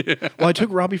week. Well, I took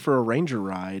Robbie for a Ranger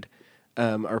ride,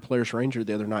 our Polaris Ranger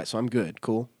the other night, so I'm good.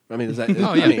 Cool. I mean, is that?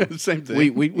 Oh, yeah. I mean, Same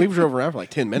thing. we drove around for like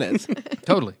 10 minutes.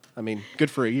 Totally. I mean,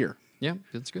 good for a year. Yeah,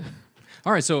 that's good.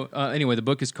 All right. So anyway, the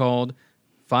book is called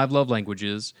 5 Love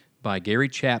Languages by Gary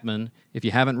Chapman. If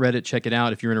you haven't read it, check it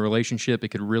out. If you're in a relationship, it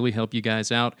could really help you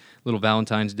guys out. Little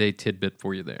Valentine's Day tidbit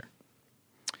for you there.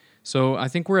 So I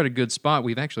think we're at a good spot.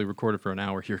 We've actually recorded for an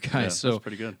hour here, guys. Yeah, so that's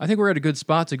pretty good. I think we're at a good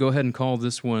spot to go ahead and call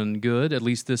this one good, at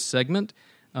least this segment.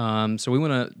 So we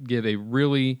want to give a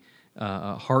really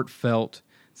heartfelt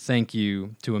thank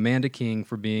you to Amanda King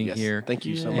for being Yes, here. thank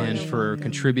you so and much. for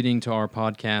contributing to our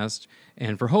podcast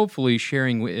and for hopefully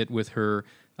sharing it with her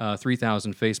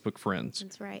 3,000 Facebook friends.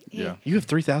 That's right. Yeah. You have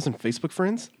 3,000 Facebook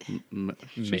friends?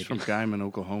 She's Maybe. from Guyman,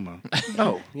 Oklahoma.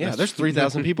 Oh, yeah. There's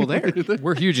 3,000 people there.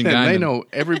 We're huge in And Guyman. they know,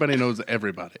 everybody knows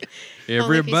everybody.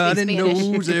 Everybody Only if you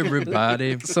speak knows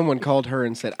everybody. Someone called her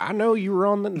and said, I know you were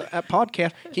on that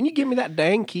podcast. Can you give me that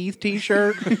dang Keith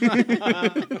t-shirt?